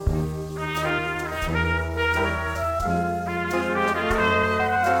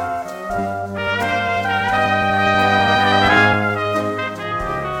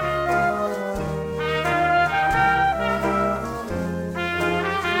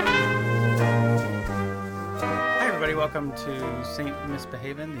welcome to Saint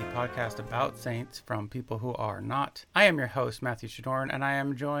Misbehavin', the podcast about saints from people who are not. I am your host, Matthew Shadorn, and I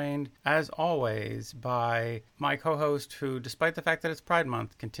am joined, as always, by my co-host who, despite the fact that it's Pride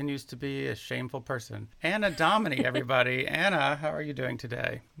Month, continues to be a shameful person, Anna Domini, everybody. Anna, how are you doing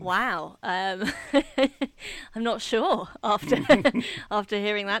today? Wow. I'm not sure after after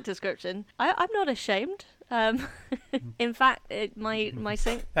hearing that description. I'm not ashamed. In fact, my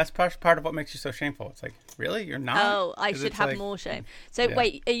saint... That's part of what makes you so shameful. It's like, really? You're not? Oh, I should have more shame. So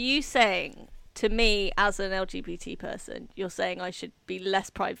wait, are you saying to me as an LGBT person, you're saying I should be less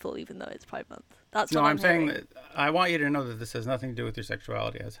prideful even though it's Pride Month? That's what I'm saying that I want you to know that this has nothing to do with your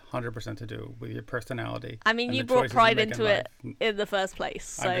sexuality. It has 100% to do with your personality. I mean, you brought pride into it in the first place.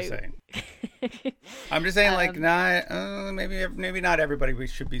 So. I'm just saying. I'm just saying, like, maybe not everybody we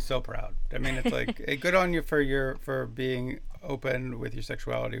should be so proud. I mean, it's like good on you for being open with your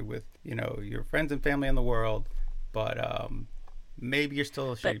sexuality with, you know, your friends and family in the world, but maybe you're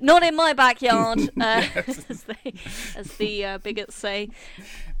still ashamed. But not in my backyard, as the bigots say.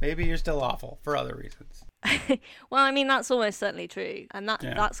 Maybe you're still awful for other reasons. Well, I mean, that's almost certainly true. And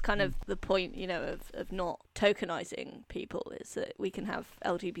that's kind of the point, you know, of not tokenizing people, is that we can have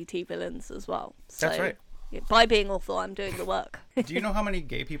LGBT villains as well. So, that's right. By being awful, I'm doing the work. Do you know how many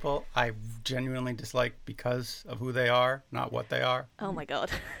gay people I genuinely dislike because of who they are, not what they are? Oh my God.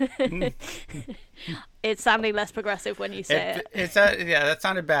 It's sounding less progressive when you say it. That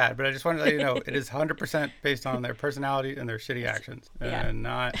sounded bad, but I just wanted to let you know it is 100% based on their personality and their shitty actions. Yeah. And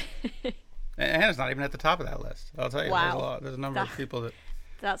not... And it's not even at the top of that list. I'll tell you, wow. There's a number of people that...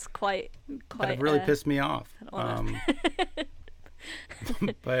 That's quite that have really pissed me off.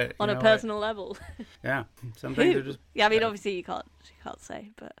 But on a personal level. Yeah, some things are just... Yeah, I mean, obviously you can't say,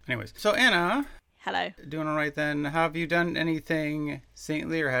 but... Anyways, so Anna... Hello. Doing all right then. Have you done anything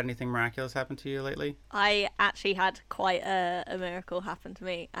saintly or had anything miraculous happen to you lately? I actually had quite a miracle happen to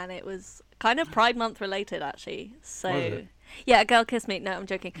me, and it was kind of Pride Month related, actually. So... What is it? Yeah, a girl kissed me. No, I'm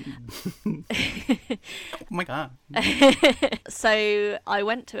joking. Oh my God. So I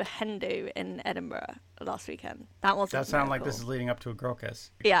went to a hen do in Edinburgh last weekend. That wasn't That sounds like this is leading up to a girl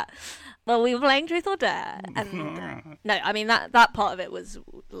kiss. Yeah. Well, we were playing Truth or Dare. And no, I mean, that part of it was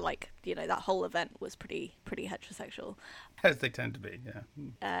like, you know, that whole event was pretty heterosexual. As they tend to be,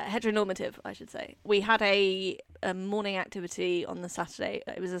 yeah. Heteronormative, I should say. We had a morning activity on the Saturday.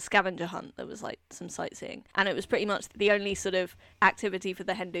 It was a scavenger hunt. There was like some sightseeing. And it was pretty much the only sort of activity for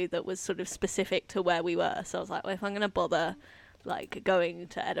the hen do that was sort of specific to where we were. So I was like, well, if I'm going to bother like going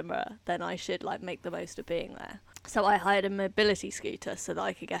to Edinburgh, then I should like make the most of being there. So I hired a mobility scooter so that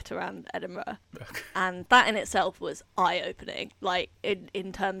I could get around Edinburgh. And that in itself was eye-opening, like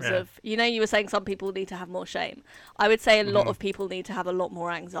in terms of, you know, you were saying some people need to have more shame. I would say a lot of people need to have a lot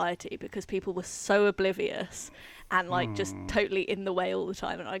more anxiety because people were so oblivious and like just totally in the way all the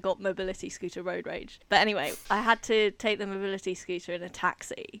time, and I got mobility scooter road rage. But anyway, I had to take the mobility scooter in a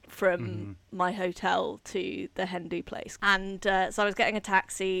taxi from my hotel to the hen do place. And so I was getting a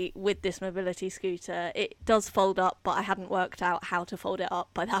taxi with this mobility scooter. It does fold up, but I hadn't worked out how to fold it up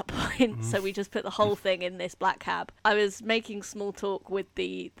by that point. So we just put the whole thing in this black cab. I was making small talk with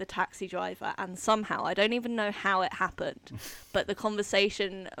the taxi driver, and somehow, I don't even know how it happened, but the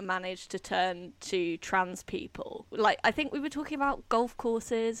conversation managed to turn to trans people. Like, I think we were talking about golf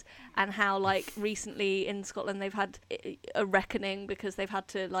courses and how, like, recently in Scotland they've had a reckoning because they've had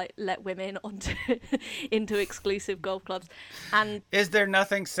to, like, let women onto into exclusive golf clubs. And is there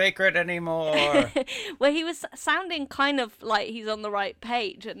nothing sacred anymore? Well, he was sounding kind of like he's on the right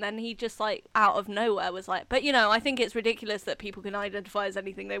page, and then he just, like, out of nowhere was like, but, you know, I think it's ridiculous that people can identify as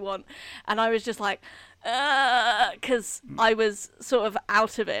anything they want. And I was just like, because I was sort of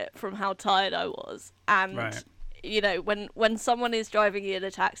out of it from how tired I was. And... Right. You know, when someone is driving you in a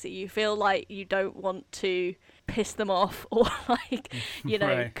taxi, you feel like you don't want to piss them off or like, you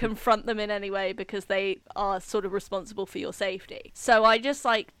know, confront them in any way because they are sort of responsible for your safety. So I just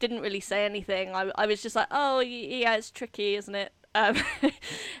like didn't really say anything. I was just like, oh yeah, it's tricky, isn't it?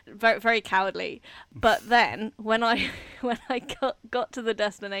 Very, very cowardly. But then when I got to the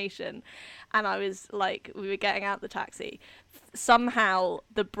destination and I was like, we were getting out the taxi, somehow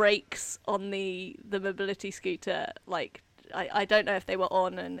the brakes on the mobility scooter, like, I don't know if they were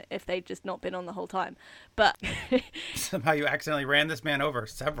on and if they'd just not been on the whole time, but somehow you accidentally ran this man over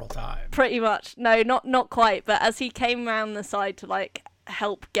several times. Pretty much. No, not quite, but as he came round the side to like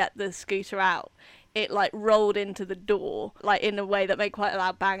help get the scooter out, it like rolled into the door like in a way that made quite a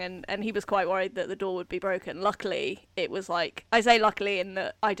loud bang, and he was quite worried that the door would be broken. Luckily it was like, I say luckily in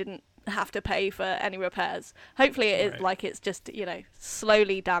that I didn't have to pay for any repairs. Hopefully it is like it's just, you know,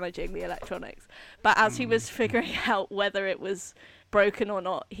 slowly damaging the electronics. But as he was figuring out whether it was broken or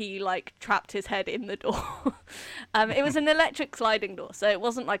not, he like trapped his head in the door. It was an electric sliding door, so it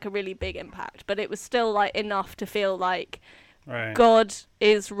wasn't like a really big impact, but it was still like enough to feel like God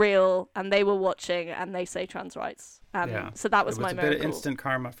is real and they were watching and they say trans rights. So that was my miracle. It was a bit of instant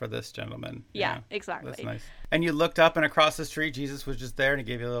karma for this gentleman. Yeah, exactly. That's nice. And you looked up and across the street, Jesus was just there and he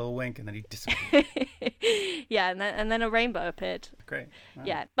gave you a little wink and then he disappeared. Yeah, and then a rainbow appeared. Great. Wow.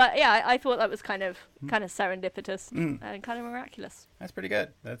 Yeah, but yeah, I thought that was kind of serendipitous and kind of miraculous. That's pretty good.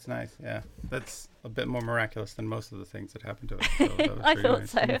 That's nice. Yeah, that's a bit more miraculous than most of the things that happened to us. So I thought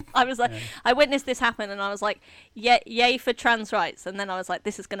so. I was like, I witnessed this happen and I was like, yay for trans rights. And then I was like,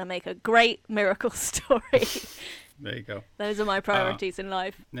 this is going to make a great miracle story. There you go. Those are my priorities in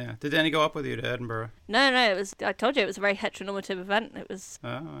life. Yeah. Did Danny go up with you to Edinburgh? No. It was. I told you it was a very heteronormative event. It was.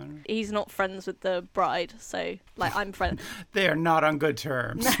 He's not friends with the bride, so like I'm friends. They are not on good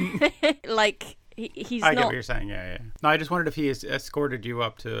terms. Like he's I not. get what you're saying. Yeah. No, I just wondered if he escorted you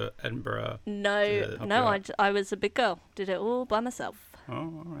up to Edinburgh. No. I was a big girl. Did it all by myself. Oh,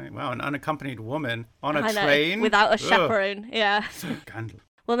 all right. Wow, an unaccompanied woman on a train without a chaperone. Yeah. Scandal.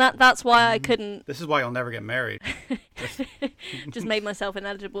 Well, that's why I couldn't. This is why you'll never get married. Just made myself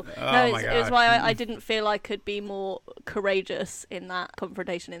ineligible. Oh, it was why I didn't feel I could be more courageous in that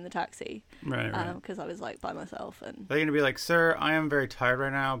confrontation in the taxi. Right. Because I was like by myself. And they're going to be like, sir, I am very tired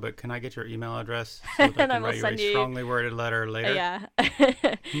right now, but can I get your email address so that I can write you a strongly worded letter later? Yeah.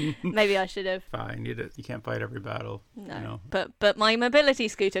 Maybe I should have. Fine. You can't fight every battle. No. You know? But my mobility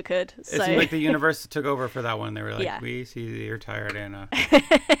scooter could. So. It seemed like the universe took over for that one. They were like, we see that you're tired, Anna.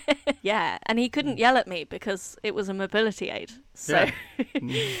 Yeah, and he couldn't yell at me because it was a mobility aid. So,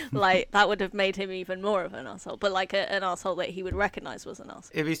 like, that would have made him even more of an asshole. But, like, an asshole that he would recognize was an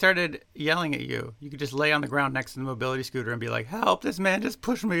asshole. If he started yelling at you, you could just lay on the ground next to the mobility scooter and be like, help, this man just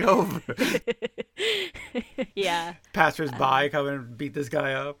pushed me over. Yeah. Passers-by come and beat this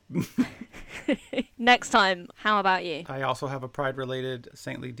guy up. Next time, how about you? I also have a pride-related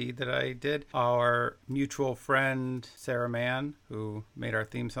saintly deed that I did. Our mutual friend, Sarah Mann, who made our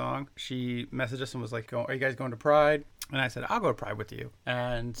theme song, she messaged us and was like, are you guys going to Pride? And I said, I'll go to Pride with you.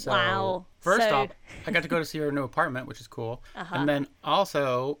 And so, first off, I got to go to see her new apartment, which is cool. And then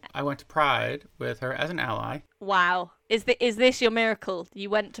also, I went to Pride with her as an ally. Wow. Is this your miracle? You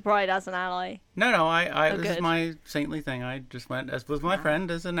went to Pride as an ally? No, this is my saintly thing. I just went as with my friend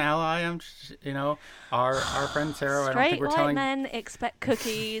as an ally. I'm just, our friend Sarah. Straight I don't think we're white telling... men expect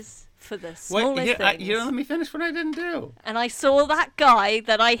cookies for the smallest things. You don't let me finish what I didn't do. And I saw that guy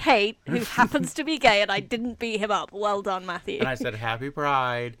that I hate who happens to be gay and I didn't beat him up. Well done, Matthew. And I said, happy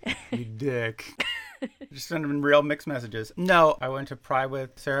Pride, you dick. Just send them real mixed messages. No, I went to Pride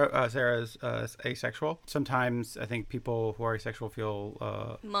with Sarah. Sarah's asexual. Sometimes I think people who are asexual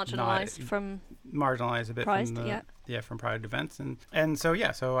feel marginalized a bit Pride, from Pride events,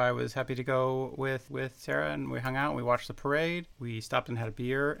 so I was happy to go with Sarah, and we hung out and we watched the parade. We stopped and had a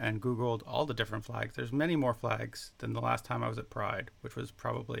beer and Googled all the different flags. There's many more flags than the last time I was at Pride, which was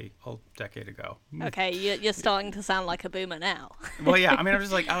probably a decade ago. Okay, you're starting to sound like a boomer now. Well, yeah, I mean, I'm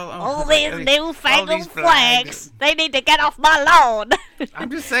just like, all these newfangled flags, they need to get off my lawn.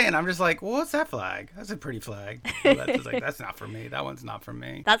 I'm just saying, well, what's that flag? That's a pretty flag. Well, that's not for me. That one's not for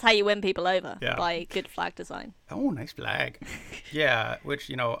me. That's how you win people over, by good flag design. Oh, nice flag. Yeah, which,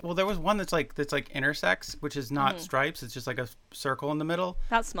 well, there was one that's like intersex, which is not stripes. It's just like a circle in the middle.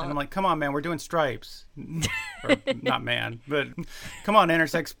 That's smart. And I'm like, come on, man, we're doing stripes. Or, not man, but come on,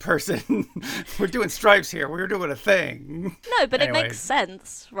 intersex person. We're doing stripes here. We're doing a thing. No, but Anyways. It makes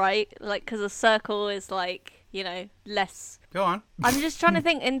sense, right? Like, because a circle is like, less... Go on. I'm just trying to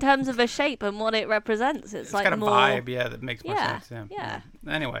think in terms of a shape and what it represents. It's like got a more... vibe, that makes more sense. Yeah.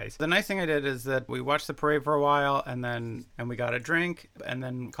 Anyways, the nice thing I did is that we watched the parade for a while, and we got a drink, and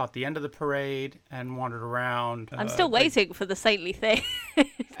then caught the end of the parade and wandered around. I'm still waiting for the saintly thing.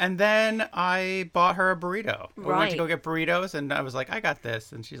 And then I bought her a burrito. Right. We went to go get burritos, and I was like, I got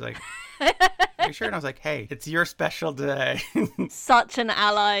this. And she's like, are you sure? And I was like, hey, it's your special day. Such an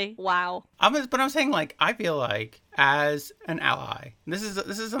ally. Wow. But I'm saying, like, I feel like as an ally, this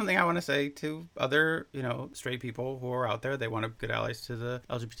is something I want to say to other, straight people who are out there. They want to be good allies to the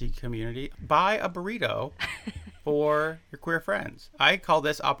LGBT community. Buy a burrito for your queer friends. I call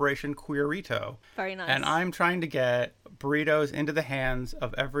this Operation Queerito. Very nice. And I'm trying to get burritos into the hands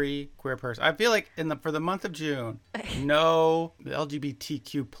of every queer person. I feel like for the month of June, no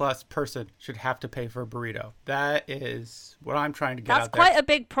LGBTQ plus person should have to pay for a burrito. That is what I'm trying to get out there. That's quite a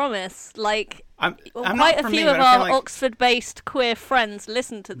big promise. Like, I'm quite not a for few me, of but I feel our like Oxford-based queer friends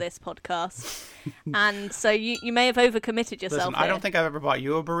listen to this podcast, and so you may have overcommitted yourself. Listen, I don't think I've ever bought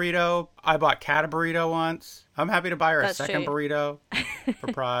you a burrito. I bought Kat a burrito once. I'm happy to buy her a That's second true. burrito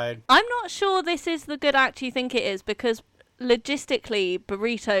for Pride. I'm not sure this is the good act you think it is, because logistically,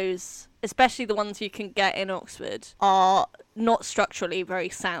 burritos, especially the ones you can get in Oxford, are not structurally very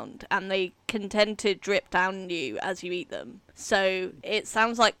sound, and they can tend to drip down you as you eat them. So it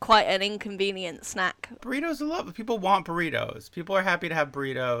sounds like quite an inconvenient snack. Burritos are love. People want burritos. People are happy to have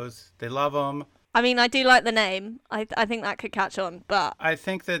burritos. They love them. I mean, I do like the name. I think that could catch on, but I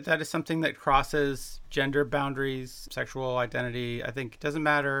think that is something that crosses gender boundaries, sexual identity. I think it doesn't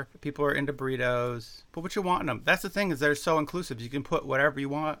matter. People are into burritos. Put what you want in them. That's the thing, is they're so inclusive. You can put whatever you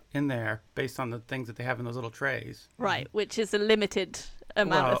want in there based on the things that they have in those little trays. right, which is a limited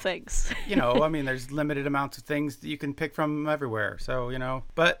amount of things. I mean, there's limited amounts of things that you can pick from everywhere. So,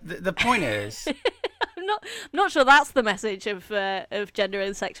 but the point is... I'm not sure that's the message of gender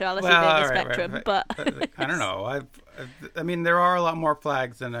and sexuality being a spectrum, right. but I don't know. I mean, there are a lot more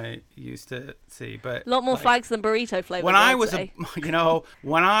flags than I used to see, but a lot more flags than burrito flavor. When I was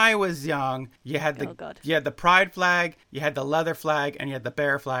when I was young, you had the pride flag, you had the leather flag, and you had the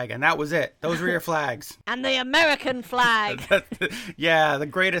bear flag, and that was it. Those were your flags. And the American flag. Yeah, the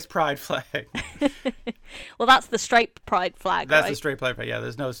greatest pride flag. Well, that's the straight pride flag. That's right? the straight pride flag. Yeah,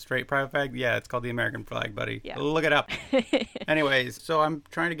 there's no straight pride flag. Yeah, it's called the American flag, buddy. Yeah. Look it up. Anyways, so I'm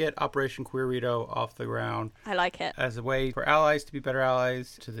trying to get Operation Queerito off the ground. I like it. As a way for allies to be better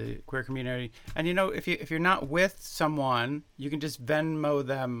allies to the queer community. And if you're not with someone, you can just Venmo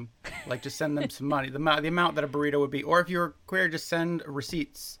them, like just send them some money, the amount that a burrito would be. Or if you're queer, just send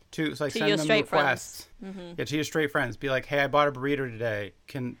receipts to send your them straight requests. friends. Mm-hmm. Yeah, to your straight friends. Be like, hey, I bought a burrito today.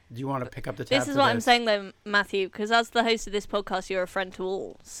 Do you want to pick up the tab? This is what I'm saying though, Matthew, because as the host of this podcast, you're a friend to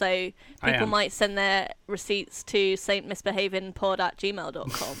all. So people might send their receipts to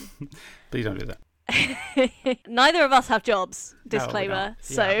saintmisbehavinpod@gmail.com. Please don't do that. Neither of us have jobs. No, Disclaimer.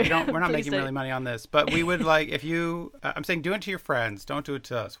 So we're not making really money on this, but we would like if you. I'm saying do it to your friends. Don't do it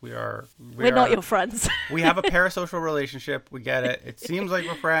to us. We're not your friends. We have a parasocial relationship. We get it. It seems like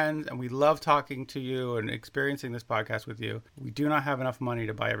we're friends, and we love talking to you and experiencing this podcast with you. We do not have enough money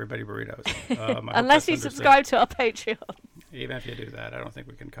to buy everybody burritos, unless you subscribe to our Patreon. Even if you do that, I don't think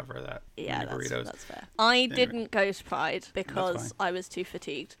we can cover that. Yeah, that's fair. I didn't go to Pride because I was too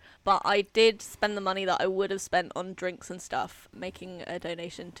fatigued, but I did spend the money that I would have spent on drinks and stuff making a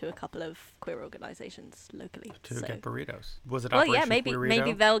donation to a couple of queer organisations locally. To get burritos. Was it Operation Queerito?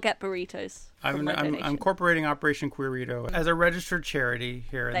 Maybe they'll get burritos. I'm incorporating Operation Queerito as a registered charity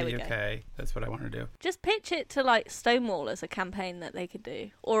here in the UK. Go. That's what I want to do. Just pitch it to like Stonewall as a campaign that they could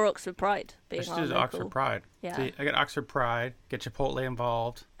do, or Oxford Pride. Let's do Oxford Pride. Yeah. See, I got Oxford Pride. Get Chipotle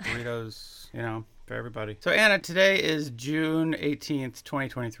involved. Burritos, for everybody. So Anna, today is June 18th,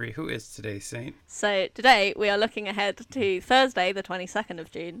 2023. Who is today's saint? So today we are looking ahead to Thursday, the 22nd of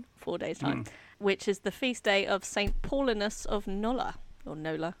June, 4 days' time, which is the feast day of Saint Paulinus of Nola. Or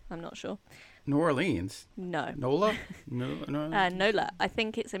Nola, I'm not sure. New Orleans? No. Nola? Nola. I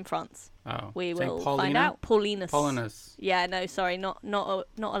think it's in France. Oh. We will find out. Paulinus. Yeah, no, sorry, not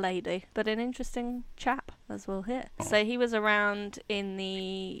a lady, but an interesting chap, as we'll hear. Oh. So he was around in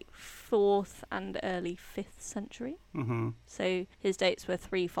the 4th and early 5th century. Mm-hmm. So his dates were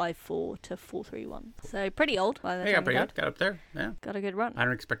 354 to 431. So pretty old. By the time pretty good. Got up there. Yeah. Got a good run. I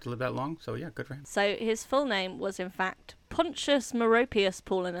don't expect to live that long, so yeah, good for him. So his full name was in fact Pontius Meropius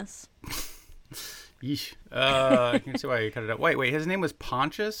Paulinus. Yeesh. I can see why you cut it out. Wait, his name was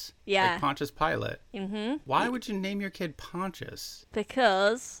Pontius? Yeah. Like Pontius Pilate? Mm-hmm. Why would you name your kid Pontius?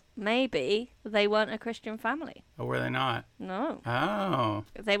 Because maybe they weren't a Christian family. Oh, were they not? No. Oh.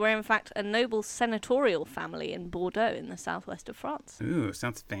 They were in fact a noble senatorial family in Bordeaux in the southwest of France. Ooh,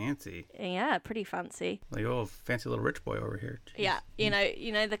 sounds fancy. Yeah, pretty fancy. Like, oh, fancy little rich boy over here. Jeez. Yeah,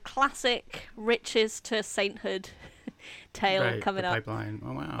 you know the classic riches to sainthood tale coming up. Pipeline.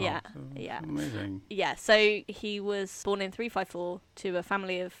 Oh wow. Yeah, so amazing. Yeah, so he was born in 354 to a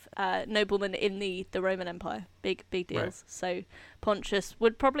family of noblemen in the Roman Empire. Big deals. Right. So Pontius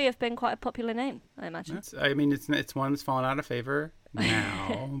would probably have been quite a popular name, I imagine. It's one that's fallen out of favor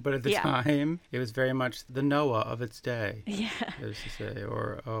now, but at the time, it was very much the Noah of its day. Yeah. As to say,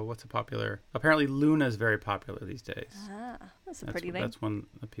 or what's a popular? Apparently, Luna is very popular these days. That's a pretty name. That's one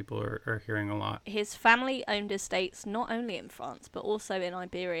that people are hearing a lot. His family owned estates not only in France, but also in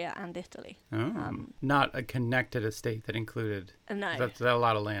Iberia and Italy. Oh, not a connected estate that included. No. That's a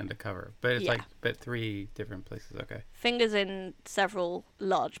lot of land to cover, but it's but 3 different places. Okay. Fingers in several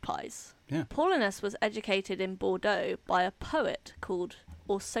large pies. Yeah. Paulinus was educated in Bordeaux by a poet called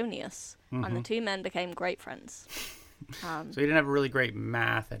Ausonius, and the two men became great friends. So you didn't have a really great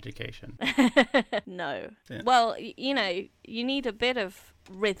math education. No. Yeah. Well, you you need a bit of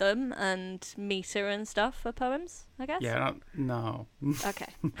rhythm and meter and stuff for poems, I guess. Yeah, no. Okay.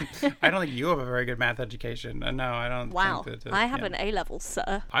 I don't think you have a very good math education. No, I don't Wow. think that. I have an A-level,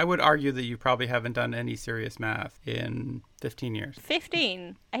 sir. I would argue that you probably haven't done any serious math in 15 years.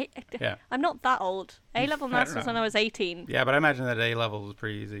 15? Yeah. I'm not that old. A-level I maths don't was know. when I was 18. Yeah, but I imagine that A-level was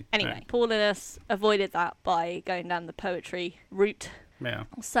pretty easy. Anyway, Right. Paulinus avoided that by going down the poetry route. Yeah.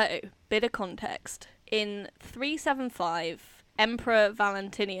 So, bit of context. In 375, Emperor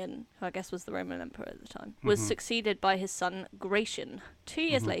Valentinian, who I guess was the Roman emperor at the time, was succeeded by his son Gratian. 2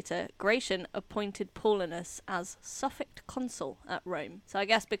 years later, Gratian appointed Paulinus as suffect consul at Rome. So I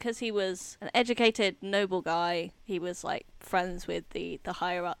guess because he was an educated, noble guy, he was like friends with the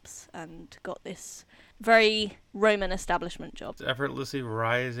higher-ups and got this very Roman establishment job. It's effortlessly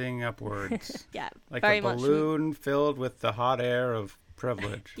rising upwards. Yeah, Like very a much. balloon filled with the hot air of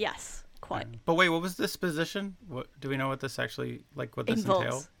privilege. Yes, quite. Yeah. But wait, what was this position? What do we know what this actually, like what this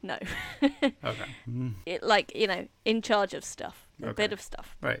entails? No. Okay. It, like, in charge of stuff. A Okay. bit of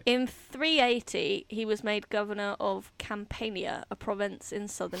stuff. Right. In 380, he was made governor of Campania, a province in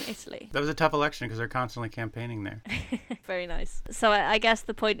southern Italy. That was a tough election because they're constantly campaigning there. Very nice. So I guess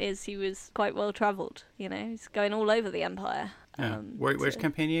the point is he was quite well travelled, He's going all over the empire. Yeah. Where's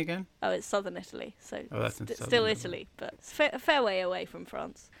Campania again? Oh, it's southern Italy, so That's in southern still Italy. Italy, but it's a fair way away from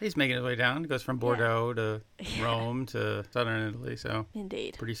France. He's making his way down. He goes from Bordeaux to Rome to southern Italy, so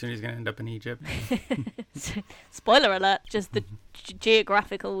Indeed. pretty soon he's going to end up in Egypt. Spoiler alert, just the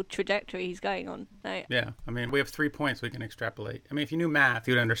geographical trajectory he's going on. No. Yeah. I mean, we have 3 points we can extrapolate. I mean, if you knew math,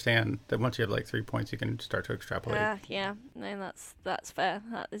 you'd understand that once you have like 3 points, you can start to extrapolate. Yeah, no, that's fair.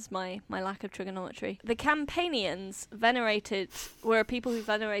 That is my lack of trigonometry. The Campanians were people who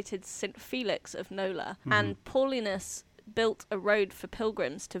venerated St. Felix of Nola, and Paulinus built a road for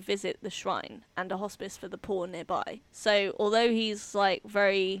pilgrims to visit the shrine and a hospice for the poor nearby. So although he's like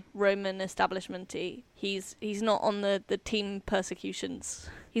very Roman establishment-y, he's not on the team persecutions.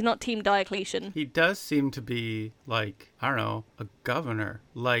 He's not Team Diocletian. He does seem to be like, I don't know, a governor,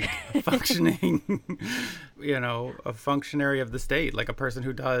 like a functioning, a functionary of the state, like a person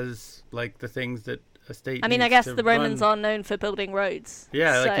who does like the things that a state I mean, I needs guess to the Romans run. are known for building roads.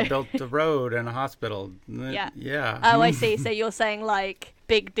 Yeah, like so- they built a road and a hospital. Yeah. Yeah. Oh, I see. So you're saying like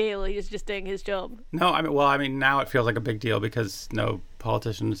big deal. He's just doing his job. No, I mean, now it feels like a big deal because no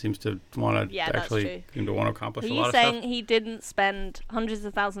politician seems to want to Yeah, that's actually true. to want to accomplish Are a you lot of saying stuff. he didn't spend hundreds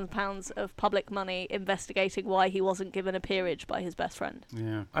of thousands of pounds of public money investigating why he wasn't given a peerage by his best friend?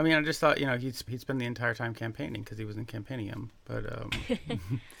 Yeah. I mean, I just thought, he'd spend the entire time campaigning because he was in Campanium, but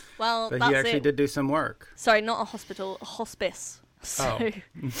Well, but that's he actually it. did do some work. Sorry, not a hospital, a hospice. So,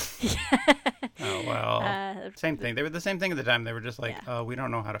 Oh, well. Same thing. They were the same thing at the time. They were just like, Yeah. we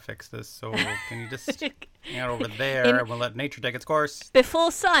don't know how to fix this, so can you just hang out over there and we'll let nature take its course?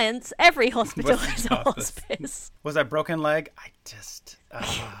 Before science, every hospital What's is a hospice? hospice. Was that broken leg?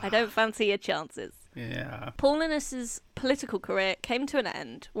 I don't fancy your chances. Yeah. Paulinus's political career came to an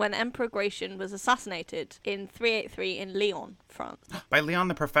end when Emperor Gratian was assassinated in 383 in Lyon, France. By Leon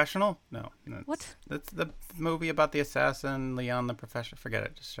the Professional? No. What? That's the movie about the assassin, Leon the Professional. Forget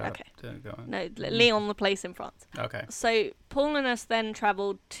it. Just shut Okay. up. Go on. No, Lyon, the place in France. Okay. So Paulinus then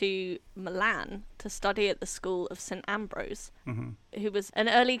travelled to Milan to study at the school of St. Ambrose, who was an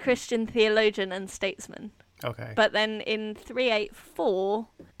early Christian theologian and statesman. Okay. But then in 384,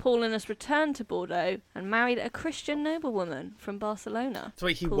 Paulinus returned to Bordeaux and married a Christian noblewoman from Barcelona. So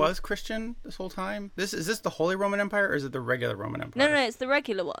wait, he Cool. was Christian this whole time? Is this the Holy Roman Empire or is it the regular Roman Empire? No, it's the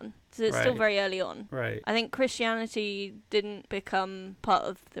regular one. So it's still Right. very early on. Right. I think Christianity didn't become part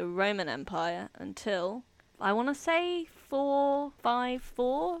of the Roman Empire until, I want to say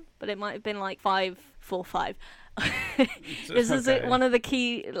 454, but it might have been like 545. This is Okay. one of the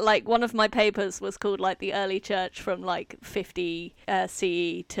key, like one of my papers was called like the early church from like 50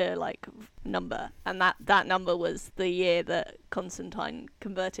 CE to like number, and that number was the year that Constantine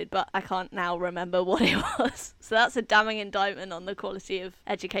converted, but I can't now remember what it was. So that's a damning indictment on the quality of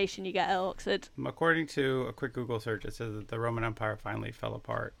education you get at Oxford. According to a quick Google search, it says that the Roman Empire finally fell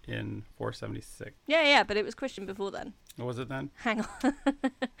apart in 476. Yeah, but it was Christian before then. What was it then? Hang on.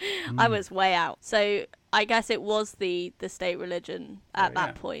 I was way out. So I guess it was the state religion at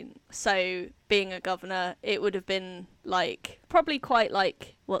that point. So being a governor, it would have been like probably quite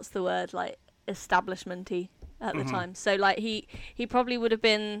like, what's the word, like establishment-y at the time. So like he probably would have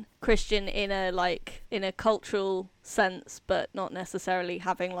been Christian in a cultural sense, but not necessarily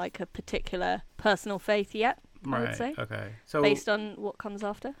having like a particular personal faith yet. I would say. Okay. So based on what comes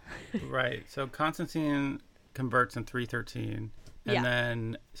after. right. So Constantine converts in 313. And Yeah.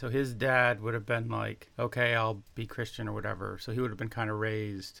 then, so his dad would have been like, okay, I'll be Christian or whatever. So he would have been kind of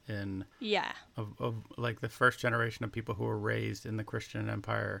raised in, Yeah. of like the first generation of people who were raised in the Christian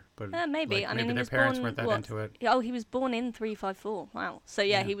empire. But Maybe. like, I mean, maybe he their was parents born, weren't that what? into it. Oh, he was born in 354. Wow. So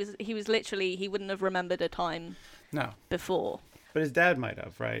yeah, Yeah. he was literally, he wouldn't have remembered a time No. before. But his dad might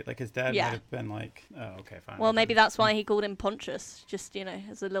have, right? Like his dad Yeah. might have been like, oh, okay, fine. Well, maybe that's why he called him Pontius, just,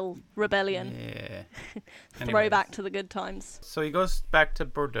 as a little rebellion. Yeah. Throwback to the good times. So he goes back to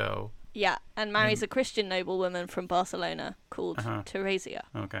Bordeaux. Yeah, and marries a Christian noblewoman from Barcelona called Teresia.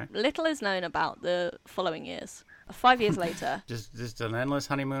 Okay. Little is known about the following years. 5 years later, Just an endless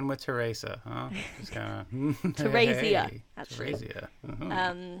honeymoon with Teresa, huh? Just kind of Teresia, actually. Teresia.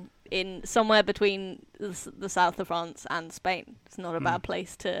 Uh-huh. In somewhere between the south of France and Spain. It's not a bad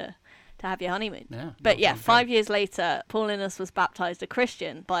place to have your honeymoon. Yeah. But yeah, sounds 5 years later, Paulinus was baptized a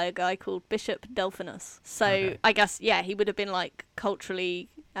Christian by a guy called Bishop Delphinus. So Okay. I guess, yeah, he would have been like culturally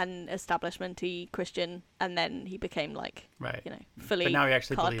and establishment-y Christian, and then he became like, Right. fully But now he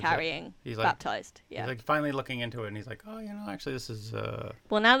actually believes it. card-carrying, He's like, baptized. Yeah. He's like finally looking into it, and he's like, oh, actually, this is,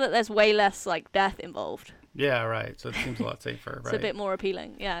 Well, now that there's way less like death involved, yeah, right. So it seems a lot safer, right? it's a bit more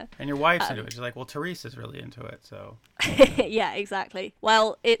appealing. Yeah. And your wife's into it. She's like, well, Teresa's really into it, so. Yeah, exactly.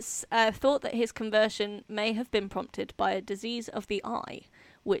 Well, it's thought that his conversion may have been prompted by a disease of the eye,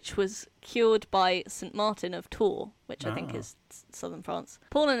 which was cured by St. Martin of Tours, which I think is southern France.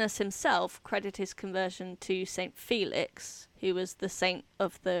 Paulinus himself credited his conversion to St. Felix, who was the saint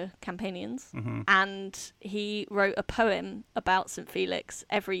of the Campanians, and he wrote a poem about St. Felix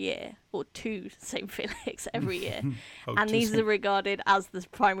every year, or to St. Felix every year. And these are regarded as the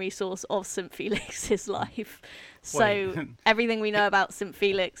primary source of St. Felix's life. So Wait. everything we know about St.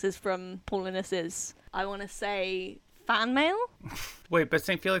 Felix is from Paulinus's, I want to say, fan mail? Wait, but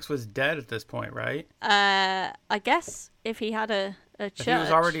St. Felix was dead at this point, right? I guess if he had a church. If he was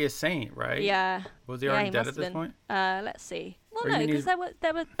already a saint, right? Yeah. Was he already he dead must at this have been. point? Let's see. Well, Or no, you because need-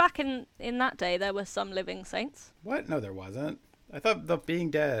 there were back in that day there were some living saints. What? No, there wasn't. I thought the being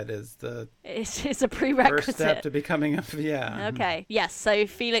dead is the It's a first prerequisite. step to becoming a Okay. Yes. So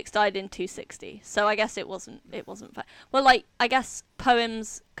Felix died in 260. So I guess it wasn't fair. Well, like I guess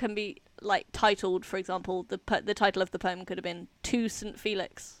poems can be like titled. For example, the title of the poem could have been "To Saint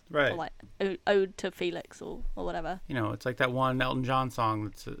Felix," Right. or like "Ode to Felix," or whatever. It's like that one Elton John song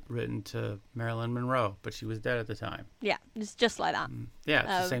that's written to Marilyn Monroe, but she was dead at the time. Yeah, it's just like that.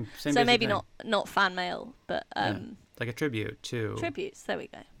 Yeah, it's the same So basic maybe thing. not fan mail, but Like a tribute to tributes. There we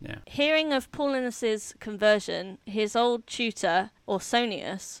go. Yeah. Hearing of Paulinus's conversion, his old tutor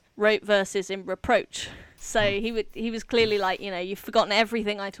Ausonius wrote verses in reproach. So he was clearly like, you've forgotten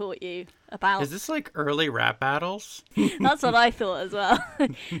everything I taught you about. Is this like early rap battles? That's what I thought as well.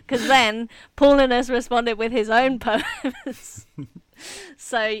 Because then Paulinus responded with his own poems.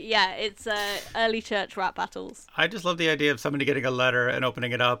 So yeah, it's early church rap battles. I just love the idea of somebody getting a letter and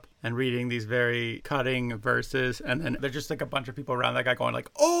opening it up and reading these very cutting verses, and then there's just like a bunch of people around that guy going like,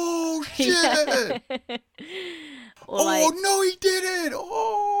 "Oh shit! Or like, Oh no, he did it!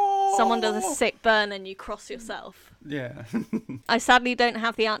 Oh!" someone does a sick burn and you cross yourself. Yeah. I sadly don't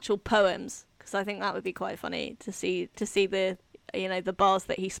have the actual poems because I think that would be quite funny to see the the bars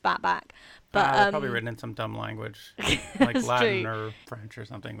that he spat back. But they're probably written in some dumb language, like That's Latin true. or French or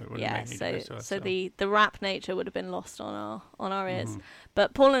something. That wouldn't yeah, make any difference to us, so the rap nature would have been lost on our ears.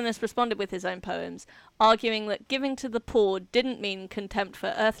 But Paulinus responded with his own poems, arguing that giving to the poor didn't mean contempt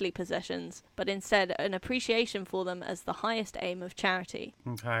for earthly possessions, but instead an appreciation for them as the highest aim of charity.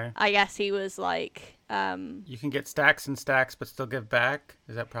 Okay. I guess he was like, You can get stacks and stacks, but still give back.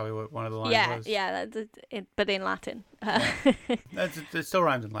 Is that probably what one of the lines was? yeah, but in Latin. It still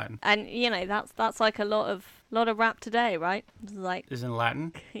rhymes in Latin. And that's like a lot of rap today, right? It's like, Is in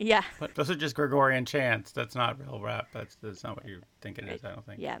Latin? yeah. But those are just Gregorian chants. That's not real rap. That's not what you think it is, I don't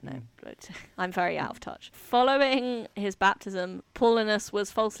think. Yeah, no, but I'm very out of touch. Following his baptism, Paulinus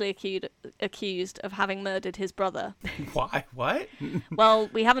was falsely accused of having murdered his brother. Why? What? Well,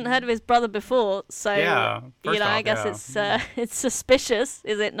 we haven't heard of his brother before, so Yeah, first I off, guess yeah. it's suspicious,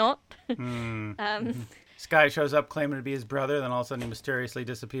 is it not? This guy shows up claiming to be his brother, then all of a sudden he mysteriously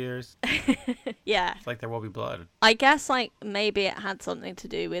disappears. Yeah. It's like there will be blood. I guess like maybe it had something to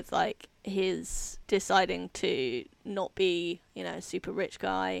do with like his deciding to not be, you know, a super rich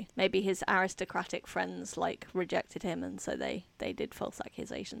guy. Maybe his aristocratic friends like rejected him, and so they did false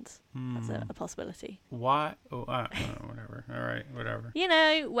accusations. That's a possibility. Why? Oh, whatever. All right, whatever. You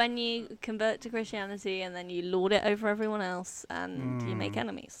know, when you convert to Christianity and then you lord it over everyone else and you make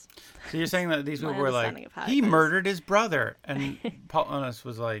enemies. So you're saying that these people were like, he murdered his brother, and Paulinus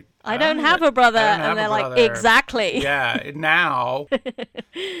was like, I don't have a brother, and they're like, exactly. Yeah, now.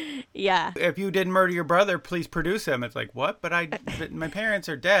 Yeah. If you did murder your brother, please produce him. It's like, what? But my parents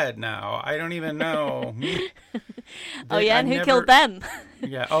are dead now. I don't even know. And who killed them?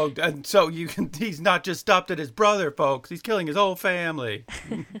 Yeah. Oh, and so he's not just stopped at his brother, folks. He's killing his whole family.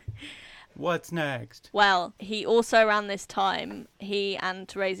 What's next? Well, he also, around this time, he and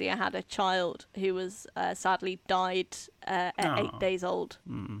Theresia had a child who was sadly died at 8 days old.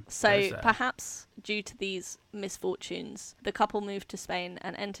 So perhaps due to these misfortunes, the couple moved to Spain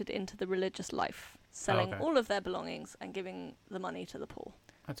and entered into the religious life, selling all of their belongings and giving the money to the poor.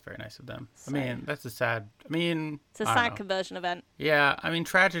 That's very nice of them. So, I mean, that's a sad... it's a sad conversion event. Yeah, I mean,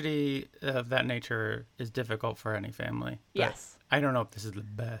 tragedy of that nature is difficult for any family. Yes. I don't know if this is the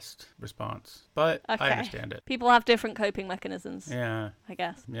best response, but I understand it. People have different coping mechanisms. Yeah. I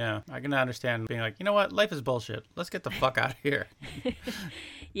guess. Yeah. I can understand being like, you know what? Life is bullshit. Let's get the fuck out of here.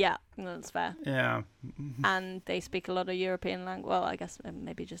 Yeah, that's fair. Yeah. And they speak a lot of European language. Well, I guess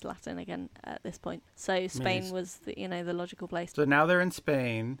maybe just Latin again at this point. So Spain was, the logical place. So now they're in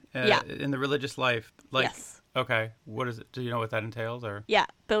Spain in the religious life. Yes. Okay. What is it? Do you know what that entails? Or yeah,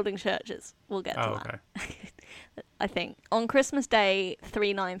 building churches. We'll get to that. Okay. I think. On Christmas Day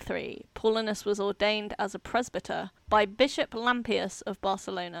 393, Paulinus was ordained as a presbyter by Bishop Lampius of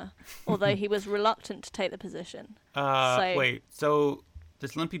Barcelona, although he was reluctant to take the position. Wait, so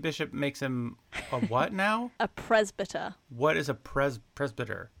this lumpy bishop makes him a what now? A presbyter. What is a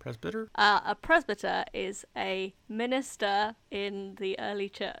presbyter? Presbyter? A presbyter is a minister in the early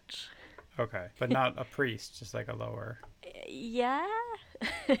church. Okay, but not a priest, just like a lower. Yeah.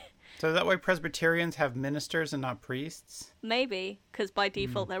 So is that why Presbyterians have ministers and not priests? Maybe, because by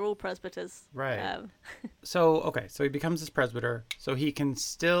default they're all presbyters. Right. So he becomes this presbyter, so he can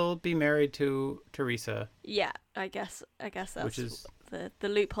still be married to Teresa. Yeah, I guess that's which is the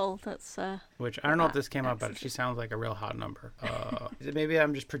loophole. That's which I don't know if this came up, but she sounds like a real hot number. Maybe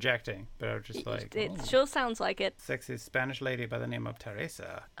I'm just projecting, but I'm just like it sure sounds like it. Sexy Spanish lady by the name of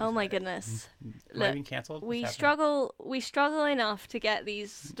Teresa. Oh my goodness! Am I being cancelled? We struggle enough to get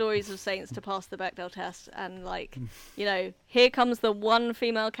these stories of saints to pass the Bechdel test, and here comes the one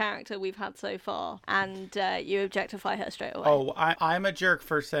female character we've had so far, and you objectify her straight away. Oh, I'm a jerk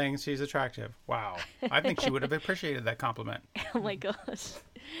for saying she's attractive. Wow, I think she would have appreciated that compliment. Oh my gosh.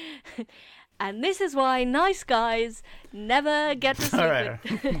 And this is why nice guys never get to sleep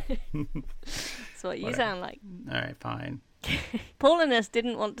with. That's what you sound like. All right, fine. Paulinus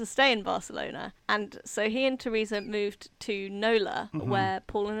didn't want to stay in Barcelona, and so he and Teresa moved to Nola, where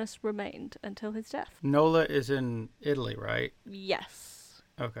Paulinus remained until his death. Nola is in Italy, right? Yes.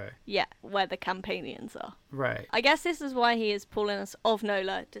 Okay. Yeah, where the Campanians are. Right. I guess this is why he is Paulinus of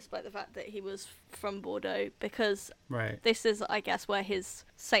Nola, despite the fact that he was from Bordeaux, because this is, I guess, where his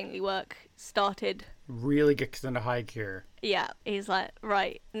saintly work started. Really gets into high gear. Yeah, he's like,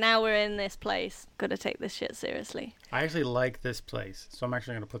 right, now we're in this place, gotta take this shit seriously. I actually like this place, so I'm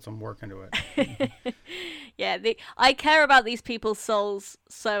actually going to put some work into it. Yeah, I care about these people's souls,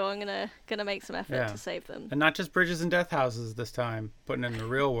 so I'm gonna make some effort to save them. And not just bridges and death houses this time, putting in the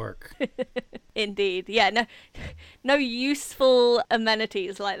real work. Indeed. Yeah, no useful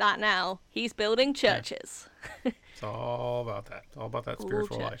amenities like that now. He's building churches. Yeah. It's all about that. It's all about that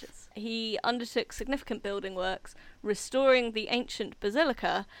spiritual life. He undertook significant building works, restoring the ancient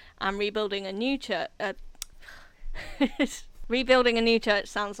basilica and rebuilding a new church. Rebuilding a new church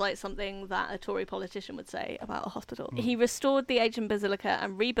sounds like something that a Tory politician would say about a hospital. He restored the ancient basilica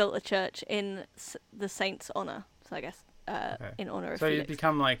and rebuilt the church in the saint's honour. So I guess in honour of So Felix. you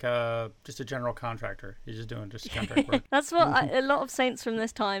become like just a general contractor. You're just doing contract work. That's what a lot of saints from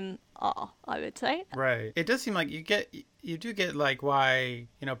this time are, I would say. Right. It does seem like you do get like why,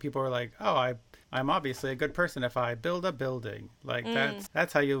 people are like, oh, I'm obviously a good person if I build a building. Like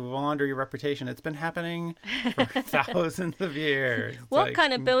that's how you launder your reputation. It's been happening for thousands of years. What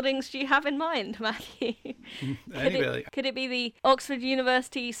kind of buildings do you have in mind, Maggie? Could it be the Oxford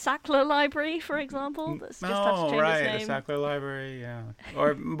University Sackler Library, for example? That's just had to change its name. The Sackler Library, yeah.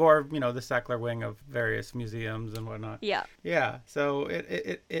 Or more, the Sackler wing of various museums and whatnot. Yeah. Yeah. So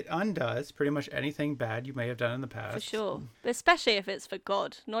it undoes pretty much anything bad you may have done in the past. For sure. Especially if it's for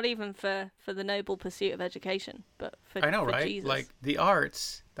God, not even for the noble noble pursuit of education, but for I know, for right? Jesus. Like the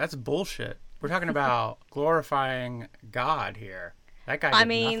arts, that's bullshit. We're talking about glorifying God here. That guy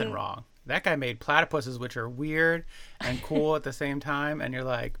did nothing wrong. That guy made platypuses, which are weird and cool at the same time. And you're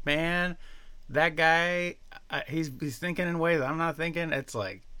like, man, that guy, he's thinking in ways I'm not thinking. It's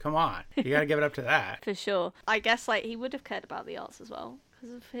like, come on, you got to give it up to that. For sure. I guess like he would have cared about the arts as well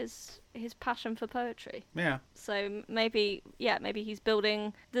because of his passion for poetry. Yeah. So maybe he's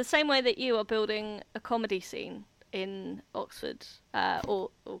building the same way that you are building a comedy scene in Oxford, or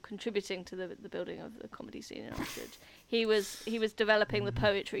contributing to the building of the comedy scene in Oxford. He was developing the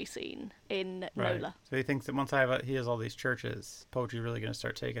poetry scene in Nola. So he thinks that once he has all these churches, poetry's really going to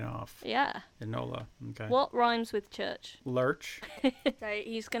start taking off. Yeah. In Nola. Okay. What rhymes with church? Lurch. So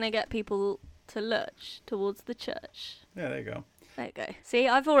he's going to get people to lurch towards the church. Yeah, there you go. There you go. See,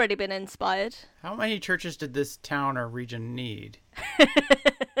 I've already been inspired. How many churches did this town or region need?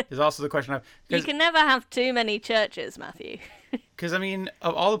 Is also the question. You can never have too many churches, Matthew. Because, I mean,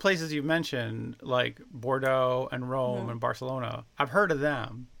 of all the places you've mentioned, like Bordeaux and Rome and Barcelona, I've heard of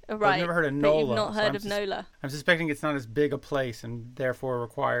them. Right. But I've never heard of Nola. But you've not heard of Nola. I'm suspecting it's not as big a place and therefore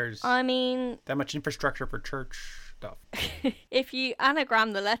requires that much infrastructure for church stuff. If you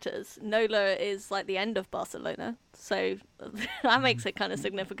anagram the letters, Nola is like the end of Barcelona. So that makes it kind of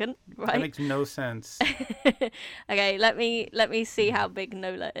significant, right? That makes no sense. Okay, let me see how big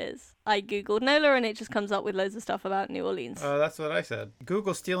Nola is. I googled Nola and it just comes up with loads of stuff about New Orleans. Oh, that's what I said.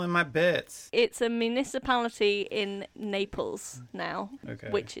 Google's stealing my bits. It's a municipality in Naples now,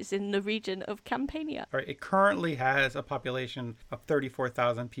 which is in the region of Campania. All right, it currently has a population of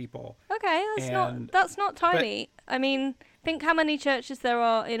 34,000 people. Okay, that's not tiny. I mean, think how many churches there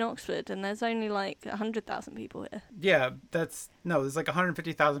are in Oxford, and there's only like 100,000 people here. Yeah, there's like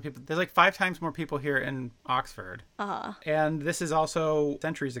 150,000 people. There's like 5 times more people here in Oxford. Uh-huh. And this is also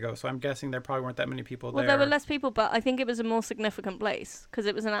centuries ago, so I'm guessing there probably weren't that many people there. Well, there were less people, but I think it was a more significant place because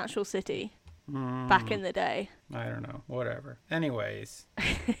it was an actual city back in the day. I don't know. Whatever. Anyways.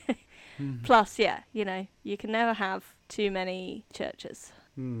 Plus, yeah, you can never have too many churches.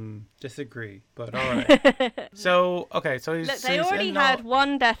 Disagree, but all right. So they already had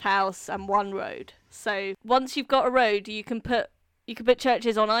one death house and one road. So once you've got a road, you can put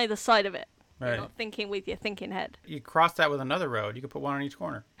churches on either side of it. Right. You're not thinking with your thinking head. You cross that with another road. You could put one on each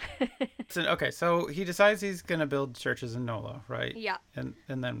corner. So he decides he's going to build churches in Nola, right? Yeah. And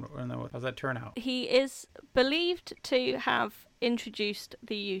then how's that turn out? He is believed to have introduced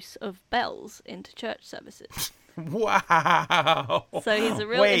the use of bells into church services. Wow. So he's a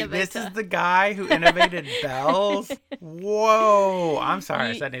real innovator. Wait, this is the guy who innovated bells? Whoa. I'm sorry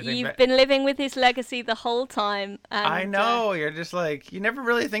I said anything. You've been living with his legacy the whole time. And, I know. You're just like, you never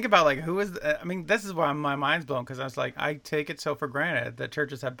really think about like who is, I mean, this is why my mind's blown because I was like, I take it so for granted that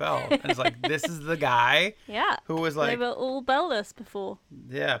churches have bells. And it's like, this is the guy who was like. They were all bellless before.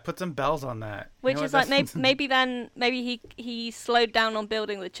 Yeah, put some bells on that. Which is like, maybe he slowed down on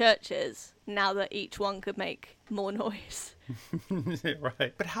building the churches now that each one could make more noise.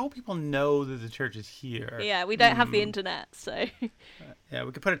 Right. But how people know that the church is here? Yeah, we don't have the internet, so. Yeah,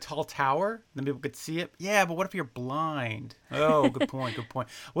 we could put a tall tower, then people could see it. Yeah, but what if you're blind? Oh, good point.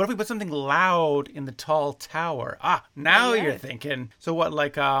 What if we put something loud in the tall tower? Now you're thinking. So what,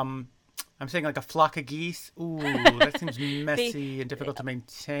 like, I'm saying like a flock of geese. Ooh, that seems messy and difficult to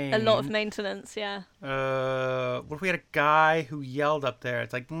maintain. A lot of maintenance, yeah. What if we had a guy who yelled up there?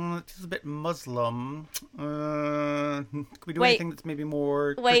 It's like, it's a bit Muslim. Could we do anything that's maybe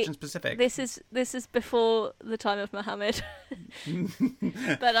more Christian specific? This is before the time of Muhammad.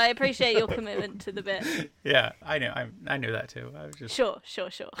 But I appreciate your commitment to the bit. Yeah, I knew that too. I was just Sure.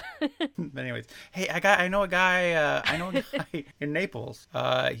 Anyways, hey, I know a guy in Naples.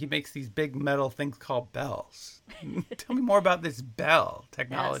 He makes these big metal things called bells. Tell me more about this bell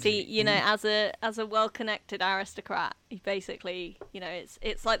technology. Yeah, see, as a well-connected aristocrat, he basically,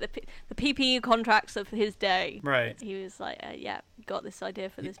 it's like the PPE contracts of his day. Right. He was like, got this idea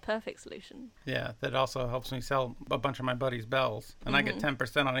for this perfect solution. Yeah, that also helps me sell a bunch of my buddies' bells, and I get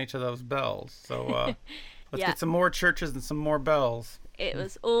 10% on each of those bells. So let's get some more churches and some more bells. It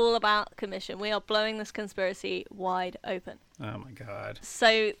was all about commission. We are blowing this conspiracy wide open. Oh my God.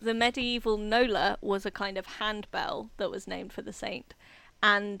 So the medieval Nola was a kind of handbell that was named for the saint.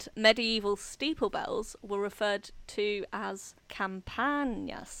 And medieval steeple bells were referred to as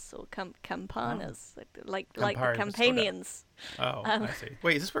campanas or campanas, like the Campanians. Oh, I see.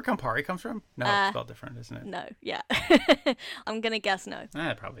 Wait, is this where Campari comes from? No, it's spelled different, isn't it? No, yeah. I'm going to guess no.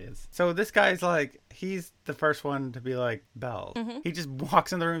 It probably is. So this guy's like, he's the first one to be like, bells. He just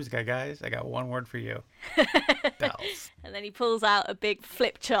walks in the room. He's like, guys, I got one word for you. Bells. And then he pulls out a big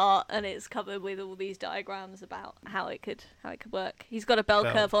flip chart, and it's covered with all these diagrams about how it could work. He's got a bell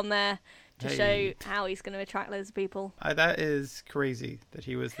curve on there to show how he's going to attract loads of people. That is crazy that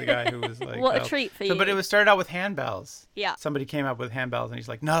he was the guy who was like... What a treat for you. But it started out with handbells. Yeah. Somebody came up with handbells, and he's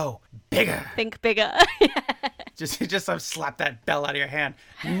like, no, bigger. Think bigger. Just slap that bell out of your hand.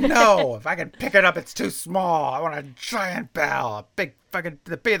 No, if I can pick it up, it's too small. I want a giant bell, a big fucking,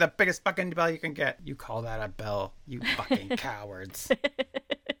 the biggest fucking bell you can get. You call that a bell, you fucking cowards.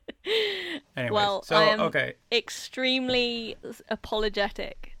 Anyways, well, so I am okay, extremely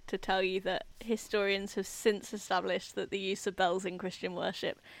apologetic to tell you that historians have since established that the use of bells in Christian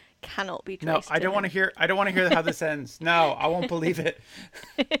worship cannot be traced. No, I don't want to hear. I don't want to hear how this ends. No, I won't believe it.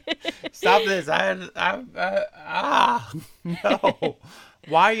 Stop this! No.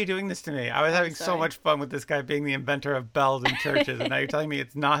 Why are you doing this to me? I was having so much fun with this guy being the inventor of bells in churches, and now you're telling me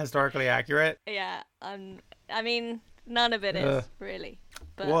it's not historically accurate? Yeah, I mean, none of it is really.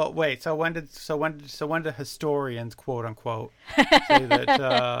 But... Well, wait. So when did historians, quote unquote, say that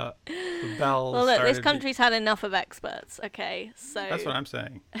the bells? Well, look, this country's had enough of experts. Okay, so that's what I'm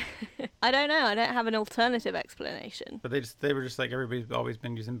saying. I don't know. I don't have an alternative explanation. But they were just like, everybody's always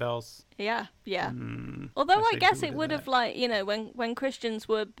been using bells. Yeah. Although I guess it would have, like, you know, when Christians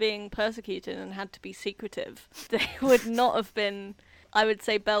were being persecuted and had to be secretive, they would not have been. I would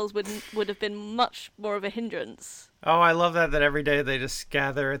say bells would have been much more of a hindrance. Oh, I love that every day they just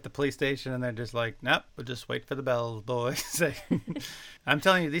gather at the police station and they're just like, nope, we'll just wait for the bells, boys. I'm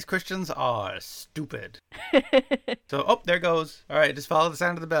telling you, these Christians are stupid. So, there it goes. All right, just follow the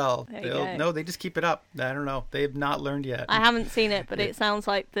sound of the bell. No, they just keep it up. I don't know. They have not learned yet. I haven't seen it, but it sounds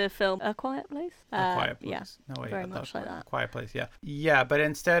like the film A Quiet Place. A Quiet Place. Yeah, no, wait, very much like that. A Quiet Place, yeah. Yeah, but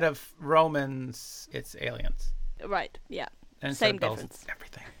instead of Romans, it's aliens. Right, yeah. And same difference.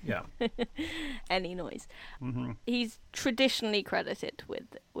 Everything, yeah. Any noise. Mm-hmm. He's traditionally credited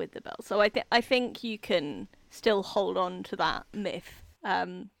with the bell, so I think you can still hold on to that myth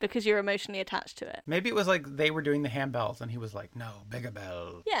because you're emotionally attached to it. Maybe it was like they were doing the handbells, and he was like, "No, bigger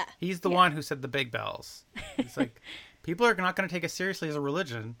bells." Yeah, he's the one who said the big bells. It's like. People are not going to take us seriously as a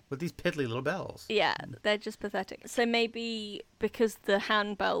religion with these piddly little bells. Yeah, they're just pathetic. So maybe because the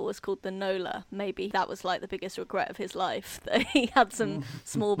handbell was called the Nola, maybe that was like the biggest regret of his life, that he had some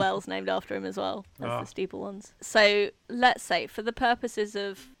small bells named after him as well as the steeple ones. So let's say, for the purposes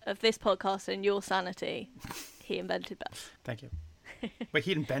of this podcast and your sanity, he invented bells. Thank you. Wait,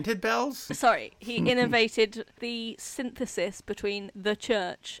 he invented bells? Sorry, he innovated the synthesis between the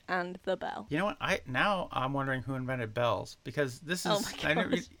church and the bell. You know what? I'm wondering who invented bells, because this is. Oh my God.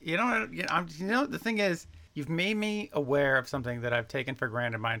 The thing is, you've made me aware of something that I've taken for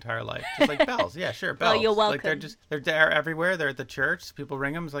granted my entire life. Just like bells, yeah, sure, bells. Oh, you're welcome. Like they're everywhere. They're at the church. People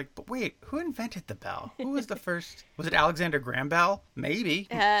ring them. It's like, but wait, who invented the bell? Who was the first? Was it Alexander Graham Bell? Maybe.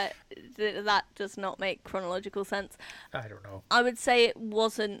 That does not make chronological sense. I don't know. I would say it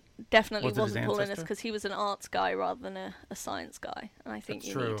wasn't Paulinus, ancestor? because he was an arts guy rather than a science guy, and I think That's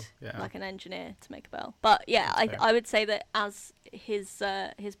you true. need Yeah. like an engineer to make a bell. But yeah, I would say that as his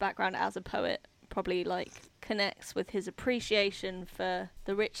background as a poet probably like connects with his appreciation for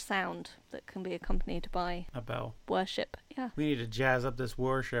the rich sound that can be accompanied by a bell. Worship. Yeah. We need to jazz up this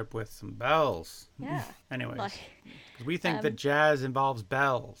worship with some bells. Yeah. Anyways, Like, we think that jazz involves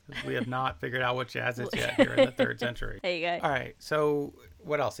bells. We have not figured out what jazz is yet here in the 3rd century. There you go. All right. So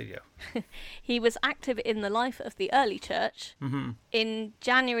what else did he do? He was active in the life of the early church. Mm-hmm. In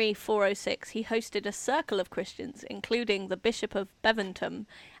January 406, he hosted a circle of Christians, including the Bishop of Beventum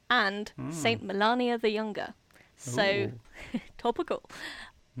and Saint Melania the Younger. So, topical.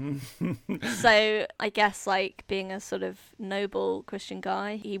 So, I guess, like, being a sort of noble Christian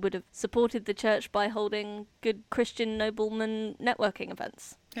guy, he would have supported the church by holding good Christian nobleman networking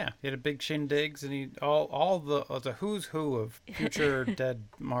events. Yeah, he had a big shindigs, and he all the who's who of future dead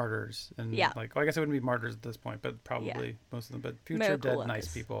martyrs, and like, well, I guess it wouldn't be martyrs at this point, but probably most of them, but future Miracle dead workers. nice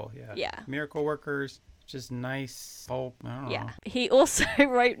people. Yeah. Miracle workers. Just nice pulp. I don't know. He also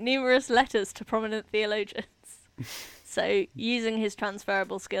wrote numerous letters to prominent theologians. So, using his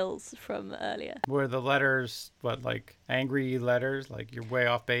transferable skills from earlier. Were the letters, like angry letters? Like, you're way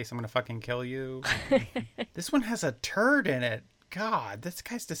off base, I'm going to fucking kill you? This one has a turd in it. God, this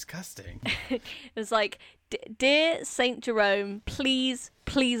guy's disgusting. It was like, dear Saint Jerome, please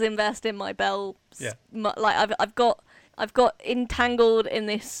invest in my bells. Yeah. Like, I've got entangled in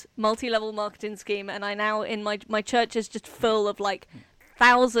this multi-level marketing scheme, and I now in my church is just full of like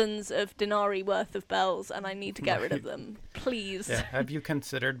thousands of denarii worth of bells, and I need to get rid of them. Please. Yeah. Have you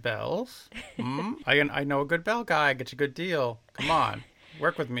considered bells? I know a good bell guy. Get you a good deal. Come on.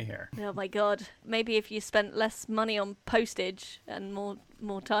 Work with me here. Oh my god. Maybe if you spent less money on postage and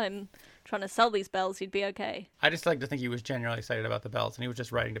more time trying to sell these bells, you'd be okay. I just like to think he was genuinely excited about the bells, and he was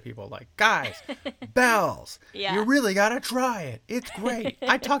just writing to people like, guys, bells. Yeah. You really got to try it. It's great.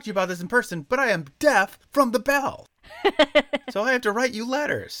 I talked to you about this in person, but I am deaf from the bell. So I have to write you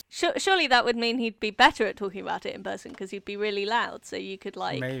letters. Surely that would mean he'd be better at talking about it in person because he'd be really loud, so you could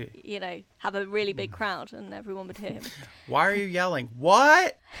have a really big crowd and everyone would hear him. Why are you yelling?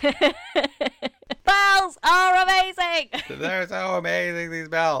 What? Bells are amazing! They're so amazing, these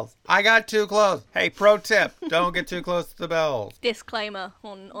bells. I got too close. Hey, pro tip, don't get too close to the bells. Disclaimer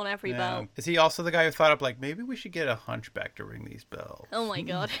on every bell. Is he also the guy who thought up, like, maybe we should get a hunchback to ring these bells? Oh my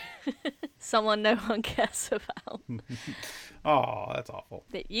god. Someone no one cares about. Oh, that's awful.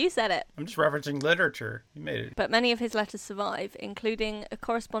 You said it. I'm just referencing literature. You made it. But many of his letters survive, including a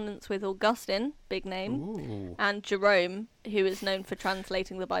correspondence with Augustine, big name, Ooh. and Jerome, who is known for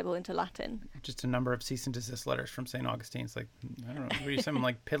translating the Bible into Latin. Just a number of cease and desist letters from St. Augustine. It's like, I don't know, what are you saying,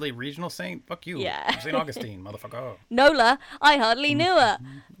 like piddly regional saint? Fuck you. Yeah. St. Augustine, motherfucker. Nola, I hardly knew her.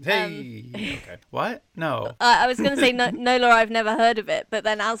 Hey. Okay. What? No. I was going to say Nola, I've never heard of it, but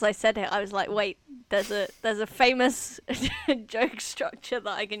then as I said it, I was like, wait, there's a famous joke structure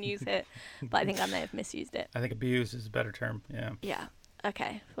that I can use here, but I think I may have misused it. I think abuse is a better term. Yeah. Yeah.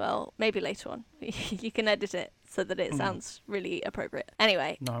 Okay. Well, maybe later on you can edit it so that it sounds really appropriate.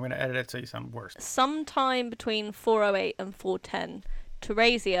 Anyway. No, I'm going to edit it so you sound worse. Sometime between 408 and 410,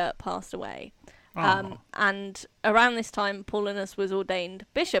 Teresia passed away. And around this time, Paulinus was ordained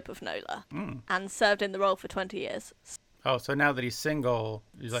Bishop of Nola and served in the role for 20 years. Oh, so now that he's single,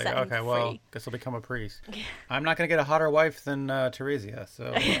 he's like, okay, well, free. guess I'll become a priest. Yeah. I'm not going to get a hotter wife than Teresia,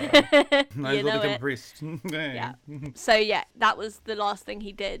 so might as well become a priest. Yeah. So, yeah, that was the last thing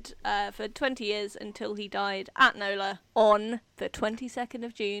he did for 20 years until he died at Nola on the 22nd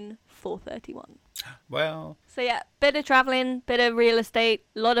of June, 431. Well. So, yeah, bit of travelling, bit of real estate,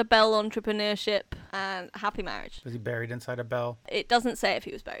 a lot of bell entrepreneurship, and happy marriage. Was he buried inside a bell? It doesn't say if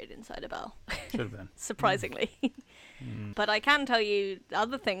he was buried inside a bell. Should have been. Surprisingly. But I can tell you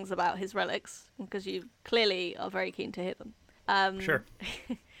other things about his relics, because you clearly are very keen to hear them. Sure.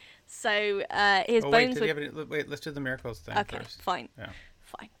 So his bones were... Wait, let's do the miracles thing first. Fine. Yeah.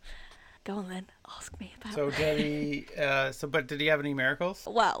 Fine. Go on then. Ask me about So did he... But did he have any miracles?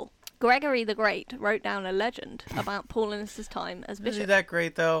 Well, Gregory the Great wrote down a legend about Paulinus' time as bishop. Is he that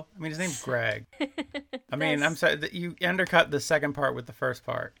great, though? I mean, his name's Greg. I mean, I'm sorry, you undercut the second part with the first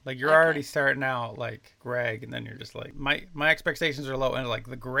part. Like, you're already starting out like Greg, and then you're just like, my expectations are low, and like,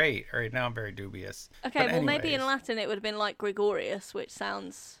 the Great. All right, now I'm very dubious. Okay, well, maybe in Latin it would have been like Gregorius, which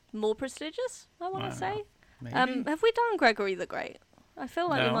sounds more prestigious, I want to say. Maybe? Have we done Gregory the Great? I feel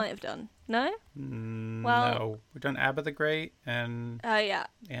like we might have done. No? Well, no. We've done Abba the Great and yeah.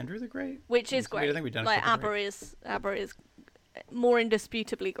 Andrew the Great? Which is great. I think we've done like Abba is more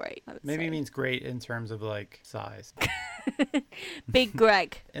indisputably great, I would Maybe say. it means great in terms of like size. Big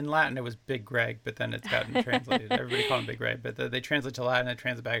Greg. In Latin it was Big Greg, but then it's gotten translated. Everybody called him Big Greg, but they translate to Latin and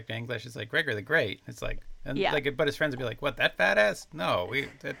translate back to English. It's like Gregor the Great. It's like, and like, but his friends would be like, "What, that fat ass? No,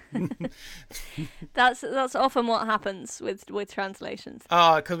 That's often what happens with translations.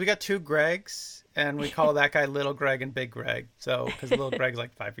 Because we got two Gregs. And we call that guy Little Greg and Big Greg. So, because Little Greg's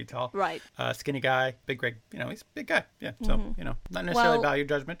like 5 feet tall. Right. Skinny guy. Big Greg, he's a big guy. Yeah. So, not necessarily value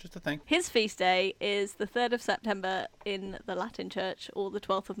judgment, just a thing. His feast day is the 3rd of September in the Latin Church or the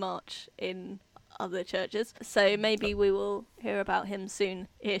 12th of March in other churches. So maybe we will hear about him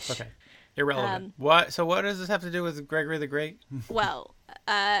soon-ish. Okay. Irrelevant. So what does this have to do with Gregory the Great? Well,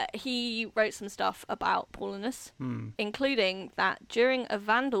 he wrote some stuff about Paulinus, including that during a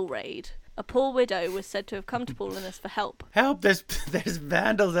Vandal raid, a poor widow was said to have come to Paulinus for help. Help! There's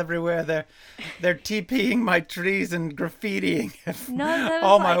vandals everywhere. They're TPing my trees and graffitiing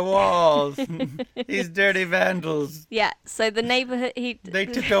all my walls. These dirty vandals. Yeah. So the neighborhood they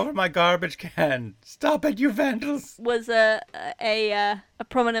tipped over my garbage can. Stop it, you vandals! Was a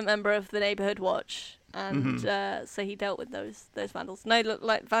prominent member of the neighborhood watch. And so he dealt with those vandals. No,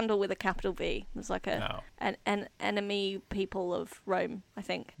 like vandal with a capital V. It was like an enemy people of Rome, I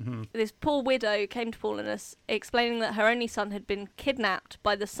think. This poor widow came to Paulinus explaining that her only son had been kidnapped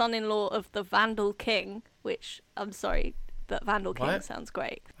by the son-in-law of the Vandal king, which, I'm sorry, but Vandal King What? sounds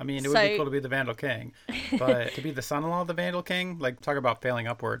great. I mean, it would be cool to be the Vandal King, but to be the son-in-law of the Vandal King, like, talk about failing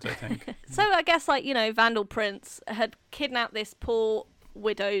upwards, I think. So I guess, like, you know, Vandal Prince had kidnapped this poor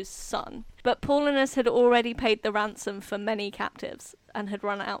widow's son, but Paulinus had already paid the ransom for many captives and had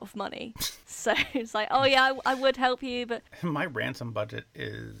run out of money. So it's like, oh yeah, I would help you, but My ransom budget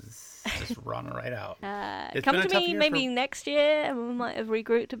is just running right out. It's come been a to tough me year maybe next year, and we might have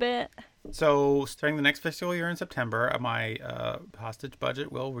regrouped a bit. So, starting the next fiscal year in September, my hostage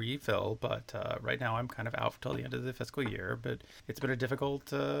budget will refill. But right now, I'm kind of out till the end of the fiscal year. But it's been a difficult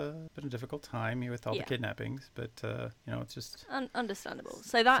time with all the kidnappings. But you know, it's just understandable.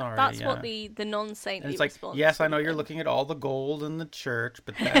 So that's what the non-saintly and it's like, response. yes, I know you're looking at all the gold in the church,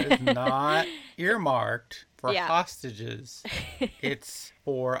 but that is not earmarked for hostages. It's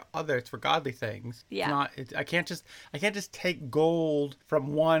for it's for godly things. Yeah. I can't just take gold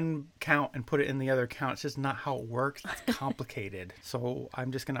from one count and put it in the other count. It's just not how it works. It's complicated. So I'm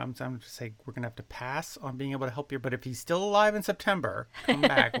gonna say we're gonna have to pass on being able to help you. But if he's still alive in September, come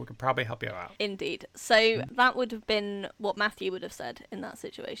back. We could probably help you out. Indeed. So that would have been what Matthew would have said in that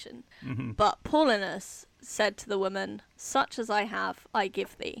situation. Mm-hmm. But Paulinus said to the woman, "Such as I have, I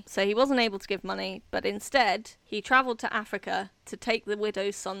give thee." So he wasn't able to give money, but instead he travelled to Africa to take the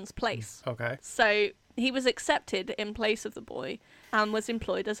widow's son's place. Okay. So he was accepted in place of the boy and was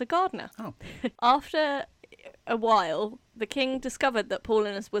employed as a gardener. Oh. After a while, the king discovered that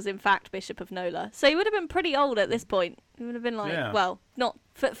Paulinus was in fact Bishop of Nola. So he would have been pretty old at this point. He would have been like, well, not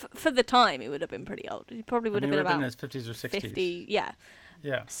for the time. He would have been pretty old. He probably would have been about in his 50s or 60s. 50, yeah.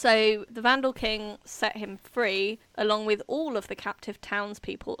 Yeah. So the Vandal King set him free, along with all of the captive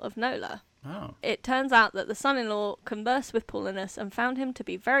townspeople of Nola. Oh. It turns out that the son-in-law conversed with Paulinus and found him to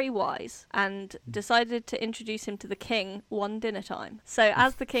be very wise and decided to introduce him to the king one dinner time. So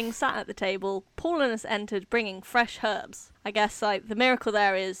as the king sat at the table, Paulinus entered bringing fresh herbs. I guess like the miracle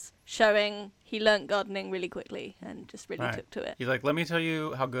there is showing he learnt gardening really quickly and just really took to it. He's like, let me tell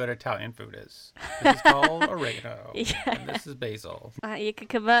you how good Italian food is. This is called oregano. And this is basil. You could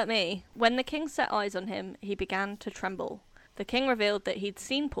convert me. When the king set eyes on him, he began to tremble. The king revealed that he'd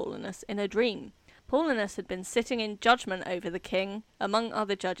seen Paulinus in a dream. Paulinus had been sitting in judgment over the king, among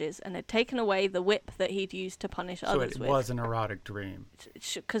other judges, and had taken away the whip that he'd used to punish others with. So it was an erotic dream.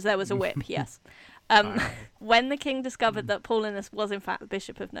 Because there was a whip, yes. When the king discovered that Paulinus was in fact the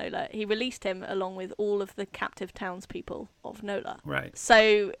Bishop of Nola, he released him along with all of the captive townspeople of Nola. Right.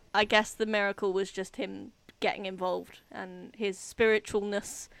 So I guess the miracle was just him getting involved, and his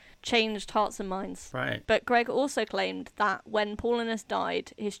spiritualness changed hearts and minds. Right. But Greg also claimed that when Paulinus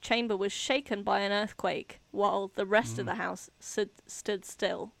died, his chamber was shaken by an earthquake, while the rest of the house stood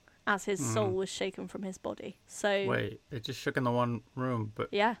still as his soul was shaken from his body. So wait, it just shook in the one room,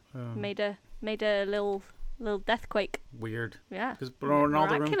 but made a little deathquake. Weird. Yeah. Because wouldn't all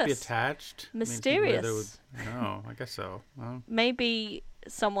the rooms be attached? Mysterious. No, I guess so. Well. Maybe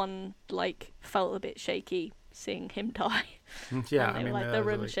someone like felt a bit shaky seeing him die. Yeah, I mean, like the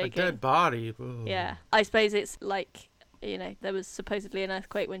room shaking. A dead body. Ugh. Yeah, I suppose it's like, you know, there was supposedly an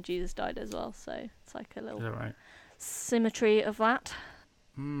earthquake when Jesus died as well, so it's like a little symmetry of that.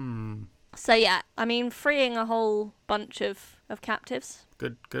 So yeah, I mean, freeing a whole bunch of captives.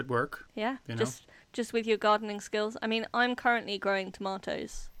 Good work. Yeah, just with your gardening skills. I mean, I'm currently growing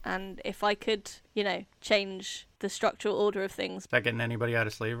tomatoes, and if I could, you know, change the structural order of things. Is that getting anybody out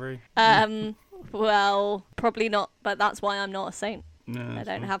of slavery? Well, probably not, but that's why I'm not a saint. No, I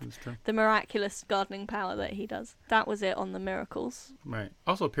don't have the miraculous gardening power that he does. That was it on the miracles. Right.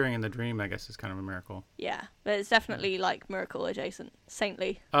 Also appearing in the dream, I guess, is kind of a miracle. Yeah, but it's definitely like miracle adjacent.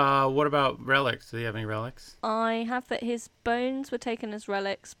 Saintly. What about relics? Do you have any relics? I have that his bones were taken as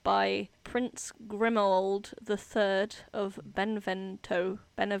relics by Prince Grimoald III of Benevento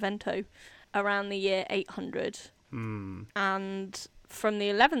around the year 800. And from the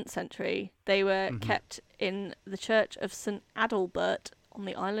 11th century, they were kept in the Church of St. Adalbert on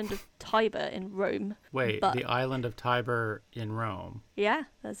the island of Tiber in Rome. Wait, the island of Tiber in Rome? Yeah,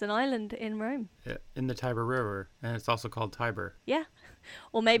 there's an island in Rome. In the Tiber River, and it's also called Tiber. Yeah.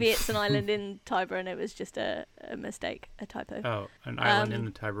 Or maybe it's an island in Tiber and it was just a mistake, a typo. Oh, an island in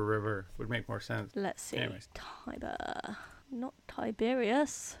the Tiber River would make more sense. Let's see. Anyways. Tiber. Not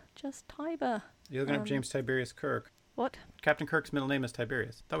Tiberius, just Tiber. You're looking up James Tiberius Kirk. What? Captain Kirk's middle name is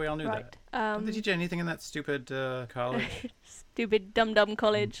Tiberius. Thought we all knew that. Did they teach you anything in that stupid college? Stupid dum-dum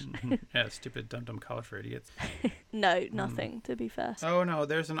college. Yeah, stupid dum-dum college for idiots. No, nothing, to be fair. Oh, no,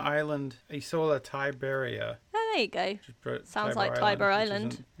 there's an island, Isola Tiberia. Oh, there you go. Sounds like Island, Tiber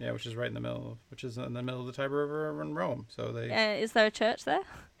Island. Which is right in the middle, of the Tiber River in Rome. So they. Is there a church there?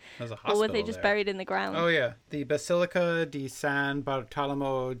 There's a Or hospital were they just there. buried in the ground? Oh, yeah. The Basilica di San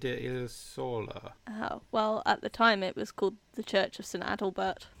Bartolomeo de Il Sola. Oh, well, at the time it was called the Church of St.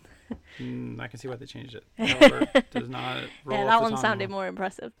 Adalbert. I can see why they changed it. However, does not roll Yeah, off that the one tongue. sounded more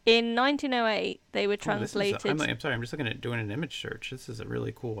impressive. In 1908, they were Oh, translated... I'm sorry, I'm just looking at doing an image search. This is a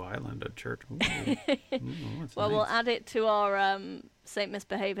really cool island of church. Ooh. That's Well, nice. we'll add it to our St.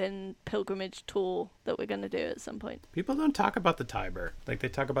 Misbehaving pilgrimage tour that we're going to do at some point. People don't talk about the Tiber. Like, they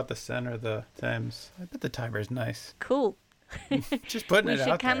talk about the Seine or the Thames. I bet the Tiber is nice. Cool. Just putting We it should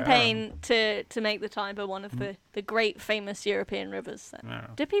out there. campaign to make the Tiber one of the great famous European rivers. Then. I don't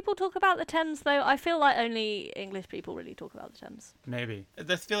know. Do people talk about the Thames, though? I feel like only English people really talk about the Thames. Maybe. I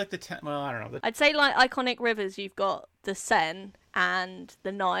feel like well, I don't know. I'd say, like, iconic rivers, you've got the Seine and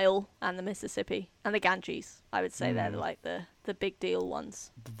the Nile and the Mississippi and the Ganges. I would say they're, like, the big deal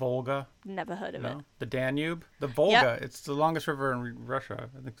ones. The Volga. Never heard of it. The Danube. The Volga. It's the longest river in Russia.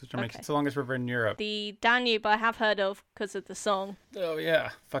 I think that's what makes Okay. it's the longest river in Europe. The Danube I have heard of because of the song. Oh, yeah.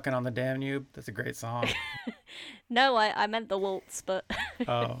 Fucking on the Danube. That's a great song. No, I meant the waltz, but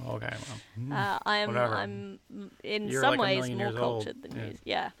Oh, okay. Well, whatever. I'm in You're some like a ways million more years old. cultured than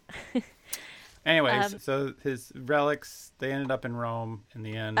Yeah. you. Yeah. Anyways, so his relics, they ended up in Rome in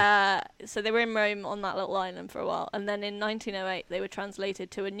the end. So they were in Rome on that little island for a while, and then in 1908 they were translated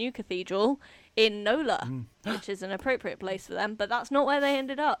to a new cathedral in Nola, which is an appropriate place for them, but that's not where they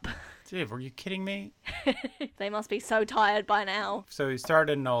ended up. Dude, were you kidding me? They must be so tired by now. So you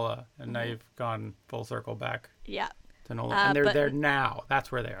started in Nola, and now you've gone full circle back Yeah. to Nola. And they're but- there now.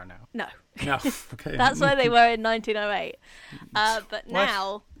 That's where they are now. No. No. Okay. That's where they were in 1908. But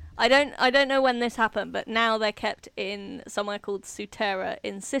now, I don't know when this happened, but now they're kept in somewhere called Sutera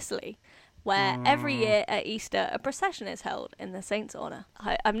in Sicily, where every year at Easter a procession is held in the saint's honour.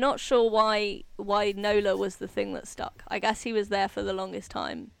 I'm not sure why Nola was the thing that stuck. I guess he was there for the longest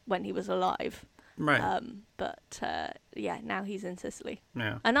time when he was alive. Right. Yeah, now he's in Sicily.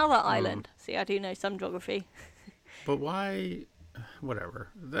 Yeah. Another island. See, I do know some geography. But why? Whatever.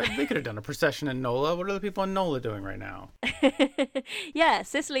 They could have done a procession in Nola. What are the people in Nola doing right now? Yeah,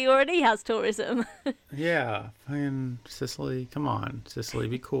 Sicily already has tourism. Yeah. Fucking Sicily. Come on. Sicily,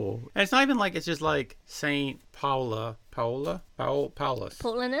 be cool. And it's not even like it's just like Saint Paulus. Paulinus?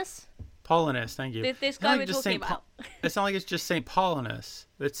 Paulinus, thank you. This It's guy not we're like just talking Saint about. It's not like it's just Saint Paulinus.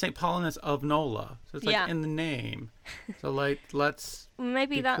 It's Saint Paulinus of Nola. So it's like Yeah. in the name. So like, let's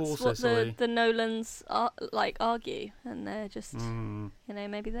Maybe be that's cool, what Sicily. the Nolans argue, and they're just,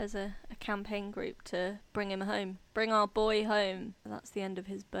 maybe there's a campaign group to bring him home. Bring our boy home. That's the end of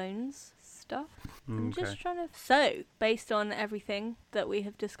his bones stuff. I'm just trying to... So, based on everything that we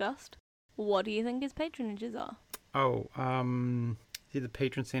have discussed, what do you think his patronages are? Oh, is he the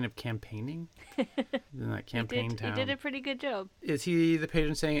patron saint of campaigning? In that campaign town. He did a pretty good job. Is he the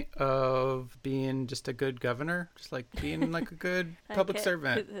patron saint of being just a good governor? Just like being like a good public Okay.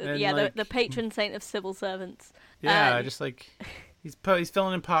 servant? And Yeah, like, the patron saint of civil servants. yeah, just like he's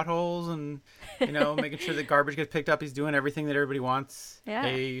filling in potholes and making sure that garbage gets picked up. He's doing everything that everybody wants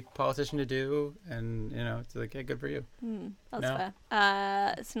a politician to do, and it's like, yeah, good for you. That's No?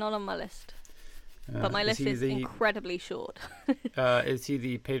 fair. It's not on my list. But my list is incredibly short. Is he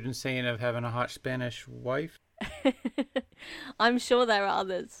the patron saint of having a hot Spanish wife? I'm sure there are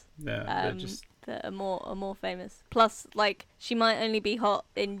others Yeah, that are more famous. Plus, like, she might only be hot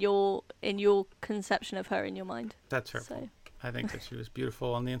in your conception of her in your mind. that's her. So. I think that she was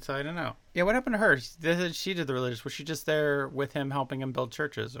beautiful on the inside and out. Yeah, what happened to her? She did the religious. Was she just there with him, helping him build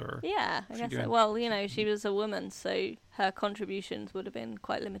churches, or? Yeah, I guess so. Well, she was a woman, so her contributions would have been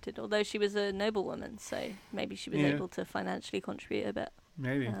quite limited. Although she was a noblewoman, so maybe she was able to financially contribute a bit.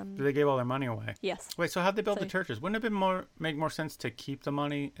 Maybe. They gave all their money away. Yes. Wait, so how'd they build the churches? Wouldn't it have make more sense to keep the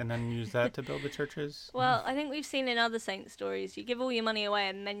money and then use that to build the churches? Well, I think we've seen in other saint stories, you give all your money away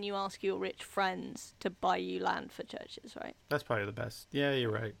and then you ask your rich friends to buy you land for churches, right? That's probably the best. Yeah,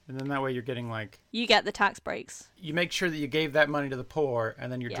 you're right. And then that way you're getting You get the tax breaks. You make sure that you gave that money to the poor,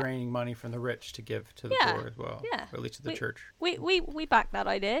 and then you're draining money from the rich to give to the poor as well. Yeah. Or at least to the church. We back that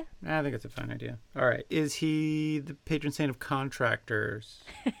idea. I think it's a fine idea. All right. Is he the patron saint of contractors?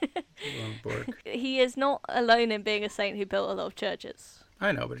 He is not alone in being a saint who built a lot of churches.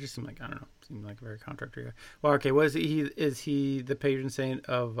 I know, but it just seemed like, I don't know, seemed like a very contractor guy. Well, okay, is he the patron saint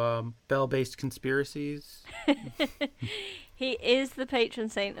of bell-based conspiracies? He is the patron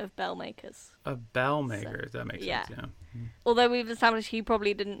saint of bell makers. Of bell makers, that makes sense, yeah. Although we've established he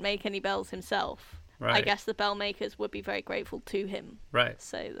probably didn't make any bells himself. Right. I guess the bell makers would be very grateful to him. Right.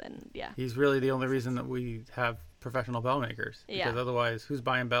 So then, yeah. He's really the only reason that we have professional bell makers. Yeah. Because otherwise, who's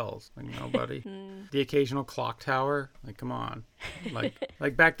buying bells? Like, nobody. The occasional clock tower. Like, come on.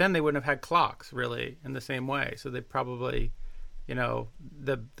 Like back then, they wouldn't have had clocks, really, in the same way. So they probably...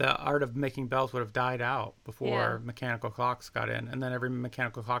 the art of making bells would have died out before mechanical clocks got in, and then every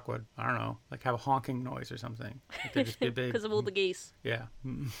mechanical clock would, I don't know, like have a honking noise or something. Like they'd just be big. Because of all the geese. Yeah.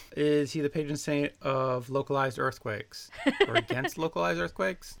 Is he the patron saint of localized earthquakes or against localized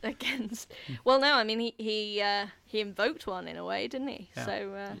earthquakes? Against. Well, no, I mean he invoked one in a way, didn't he? Yeah.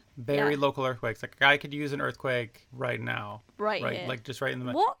 So very local earthquakes. Like a guy could use an earthquake right now. Right here. Like just right in the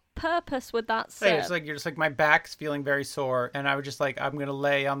middle. What purpose would that serve? Hey, it's like you're just like, my back's feeling very sore, and I would just like, I'm gonna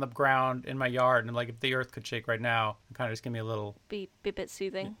lay on the ground in my yard, and like if the earth could shake right now, kind of just give me a little be a bit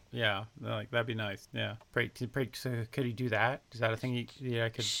soothing. Yeah, like that'd be nice. Yeah, pray. So could he do that? Is that a thing? I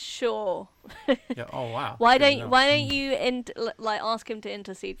could. Sure. Yeah. Oh wow. Why don't you ask him to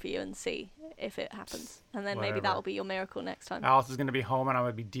intercede for you and see if it happens, and then maybe that'll be your miracle next time. Alice is gonna be home, and I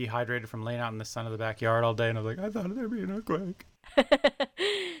would be dehydrated from laying out in the sun of the backyard all day, and I was like, I thought there'd be an earthquake.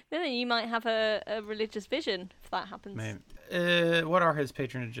 Then you might have a religious vision if that happens. Maybe. What are his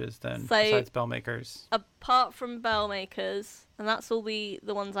patronages then, besides bell makers? Apart from bell makers, and that's all the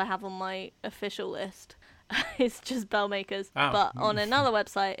ones I have on my official list. It's just bell makers. Oh. But on another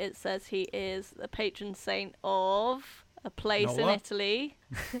website, it says he is the patron saint of a place Nola? in Italy.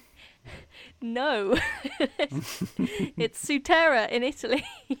 No, it's Sutera in Italy.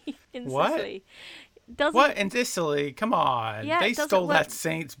 In what? Sicily. What in Sicily? Come on. Yeah, they stole that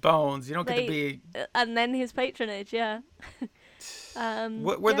saint's bones. You don't get to be. And then his patronage, yeah.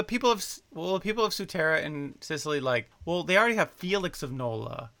 Were the people of Sutera in Sicily like? Well, they already have Felix of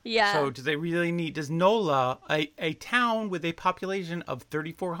Nola. Yeah. So do they really need? Does Nola, a town with a population of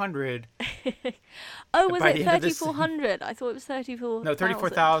 3,400? Oh, was it 3,400? I thought it was 34,000. No,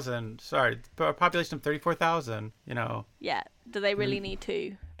 34,000. Sorry, a population of 34,000. Yeah. Do they really need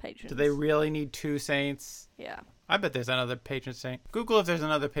two patrons? Do they really need two saints? Yeah. I bet there's another patron saint. Google if there's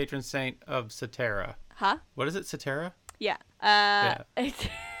another patron saint of Sutera. Huh? What is it, Sutera? Yeah.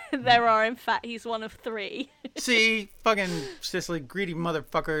 There are, in fact, he's one of three. See, fucking Sicily, greedy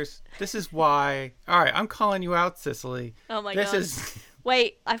motherfuckers. This is why. All right, I'm calling you out, Sicily. Oh my god.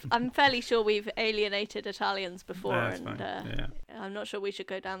 Wait, I'm fairly sure we've alienated Italians before, I'm not sure we should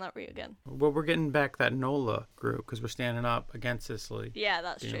go down that route again. Well, we're getting back that Nola group because we're standing up against Sicily. Yeah,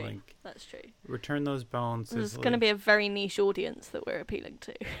 that's true. That's true. Return those bones, Sicily. There's going to be a very niche audience that we're appealing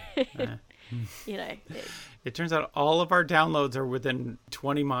to. It turns out all of our downloads are within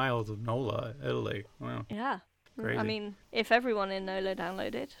 20 miles of Nola, Italy. Wow. Yeah. Crazy. I mean, if everyone in Nola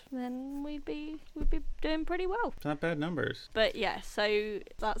downloaded, then we'd be doing pretty well. It's not bad numbers. But yeah, so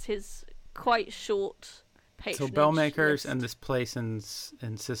that's his quite short patronage. So bell makers list. and this place in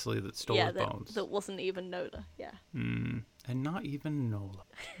Sicily that stole his bones. That wasn't even Nola. Yeah. And not even Nola.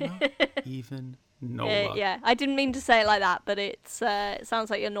 Not even Nola. Yeah, I didn't mean to say it like that, but it sounds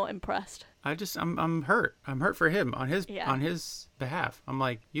like you're not impressed. I'm hurt. I'm hurt for him on his behalf. I'm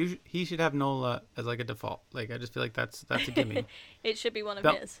like, he should have Nola as like a default. Like I just feel like that's a gimme. It should be one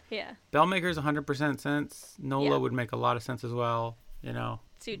of his. Yeah. Bell makers 100% sense. Nola would make a lot of sense as well.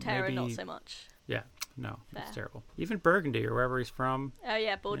 Sutera not so much. Yeah. No, it's terrible. Even Burgundy or wherever he's from. Oh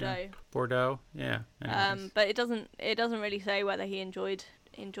yeah, Bordeaux. Yeah. Bordeaux. Yeah. But it doesn't really say whether he enjoyed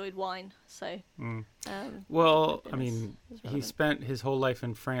wine. So. Well, I mean, he spent his whole life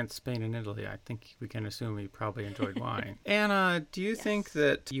in France, Spain, and Italy. I think we can assume he probably enjoyed wine. Anna, do you think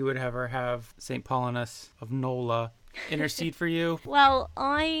that you would ever have St. Paulinus of Nola intercede for you? Well,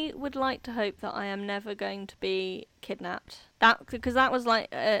 I would like to hope that I am never going to be kidnapped. Because that was like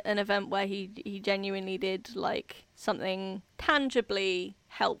an event where he genuinely did like something tangibly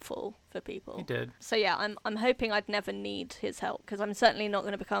helpful for people. He did. So yeah, I'm hoping I'd never need his help because I'm certainly not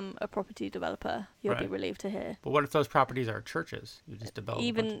going to become a property developer. You'll be relieved to hear. But what if those properties are churches? You just develop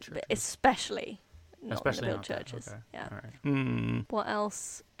a bunch of churches. Especially not going to build churches. Okay. Yeah. All right. What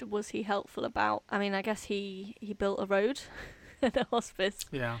else was he helpful about? I mean, I guess he built a road and a hospice.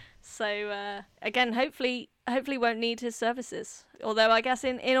 Yeah. So again, hopefully won't need his services. Although I guess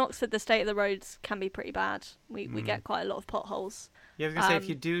in Oxford the state of the roads can be pretty bad. We get quite a lot of potholes. Yeah, I was gonna say if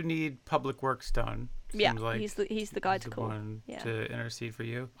you do need public works done, like he's the guy to call. One to intercede for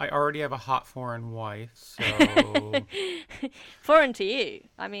you. I already have a hot foreign wife, so foreign to you.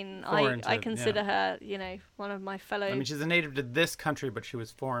 I mean, I consider her, one of my fellow. I mean, she's a native to this country, but she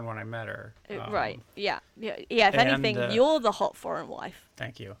was foreign when I met her. Right. Yeah. If anything, you're the hot foreign wife.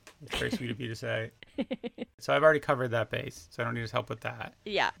 Thank you. It's very sweet of you to say. So I've already covered that base, so I don't need his help with that.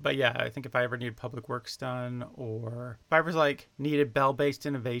 Yeah. But yeah, I think if I ever need public works done, or if I ever like needed bell-based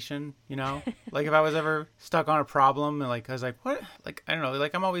innovation, you know, like if I was ever stuck on a problem and like I was like, what? Like I don't know,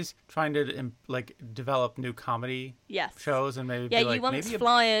 like I'm always trying to like develop new comedy shows and maybe yeah. be like, You once maybe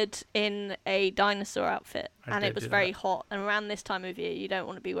flyered in a dinosaur outfit, and it was very that. hot. And around this time of year, you don't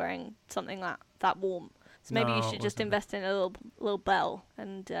want to be wearing something that warm. So maybe you should just invest in a little bell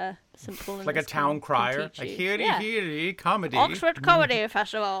and some Paulinus like a town crier, can like teach you. heary comedy. Oxford Comedy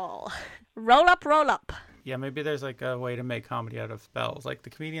Festival. Roll up, roll up. Yeah, maybe there's like a way to make comedy out of bells. Like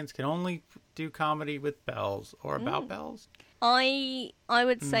the comedians can only do comedy with bells or about bells. I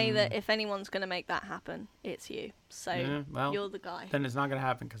would say that if anyone's going to make that happen, it's you. So you're the guy. Then it's not going to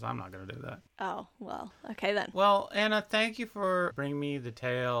happen because I'm not going to do that. Oh, well, okay then. Well, Anna, thank you for bringing me the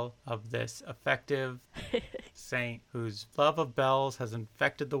tale of this effective saint whose love of bells has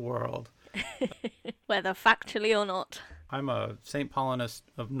infected the world. Whether factually or not. I'm a St. Paulinus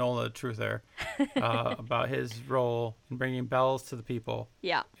of Nola truther about his role in bringing bells to the people.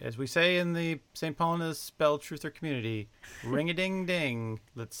 Yeah. As we say in the St. Paulinus bell truther community, ring-a-ding-ding,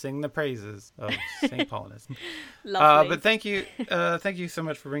 let's sing the praises of St. Paulinus. Lovely. But thank you so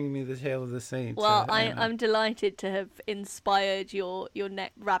much for bringing me the tale of the saint. Well, I'm delighted to have inspired your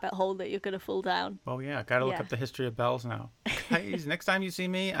next rabbit hole that you're going to fall down. Oh yeah, gotta look up the history of bells now. Guys, next time you see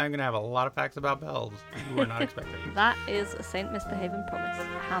me, I'm gonna have a lot of facts about bells you were not expecting. That is a Saint Misbehaving promise.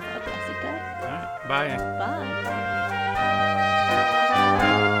 Have a blessed day. All right, bye.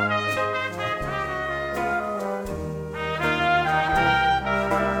 Bye.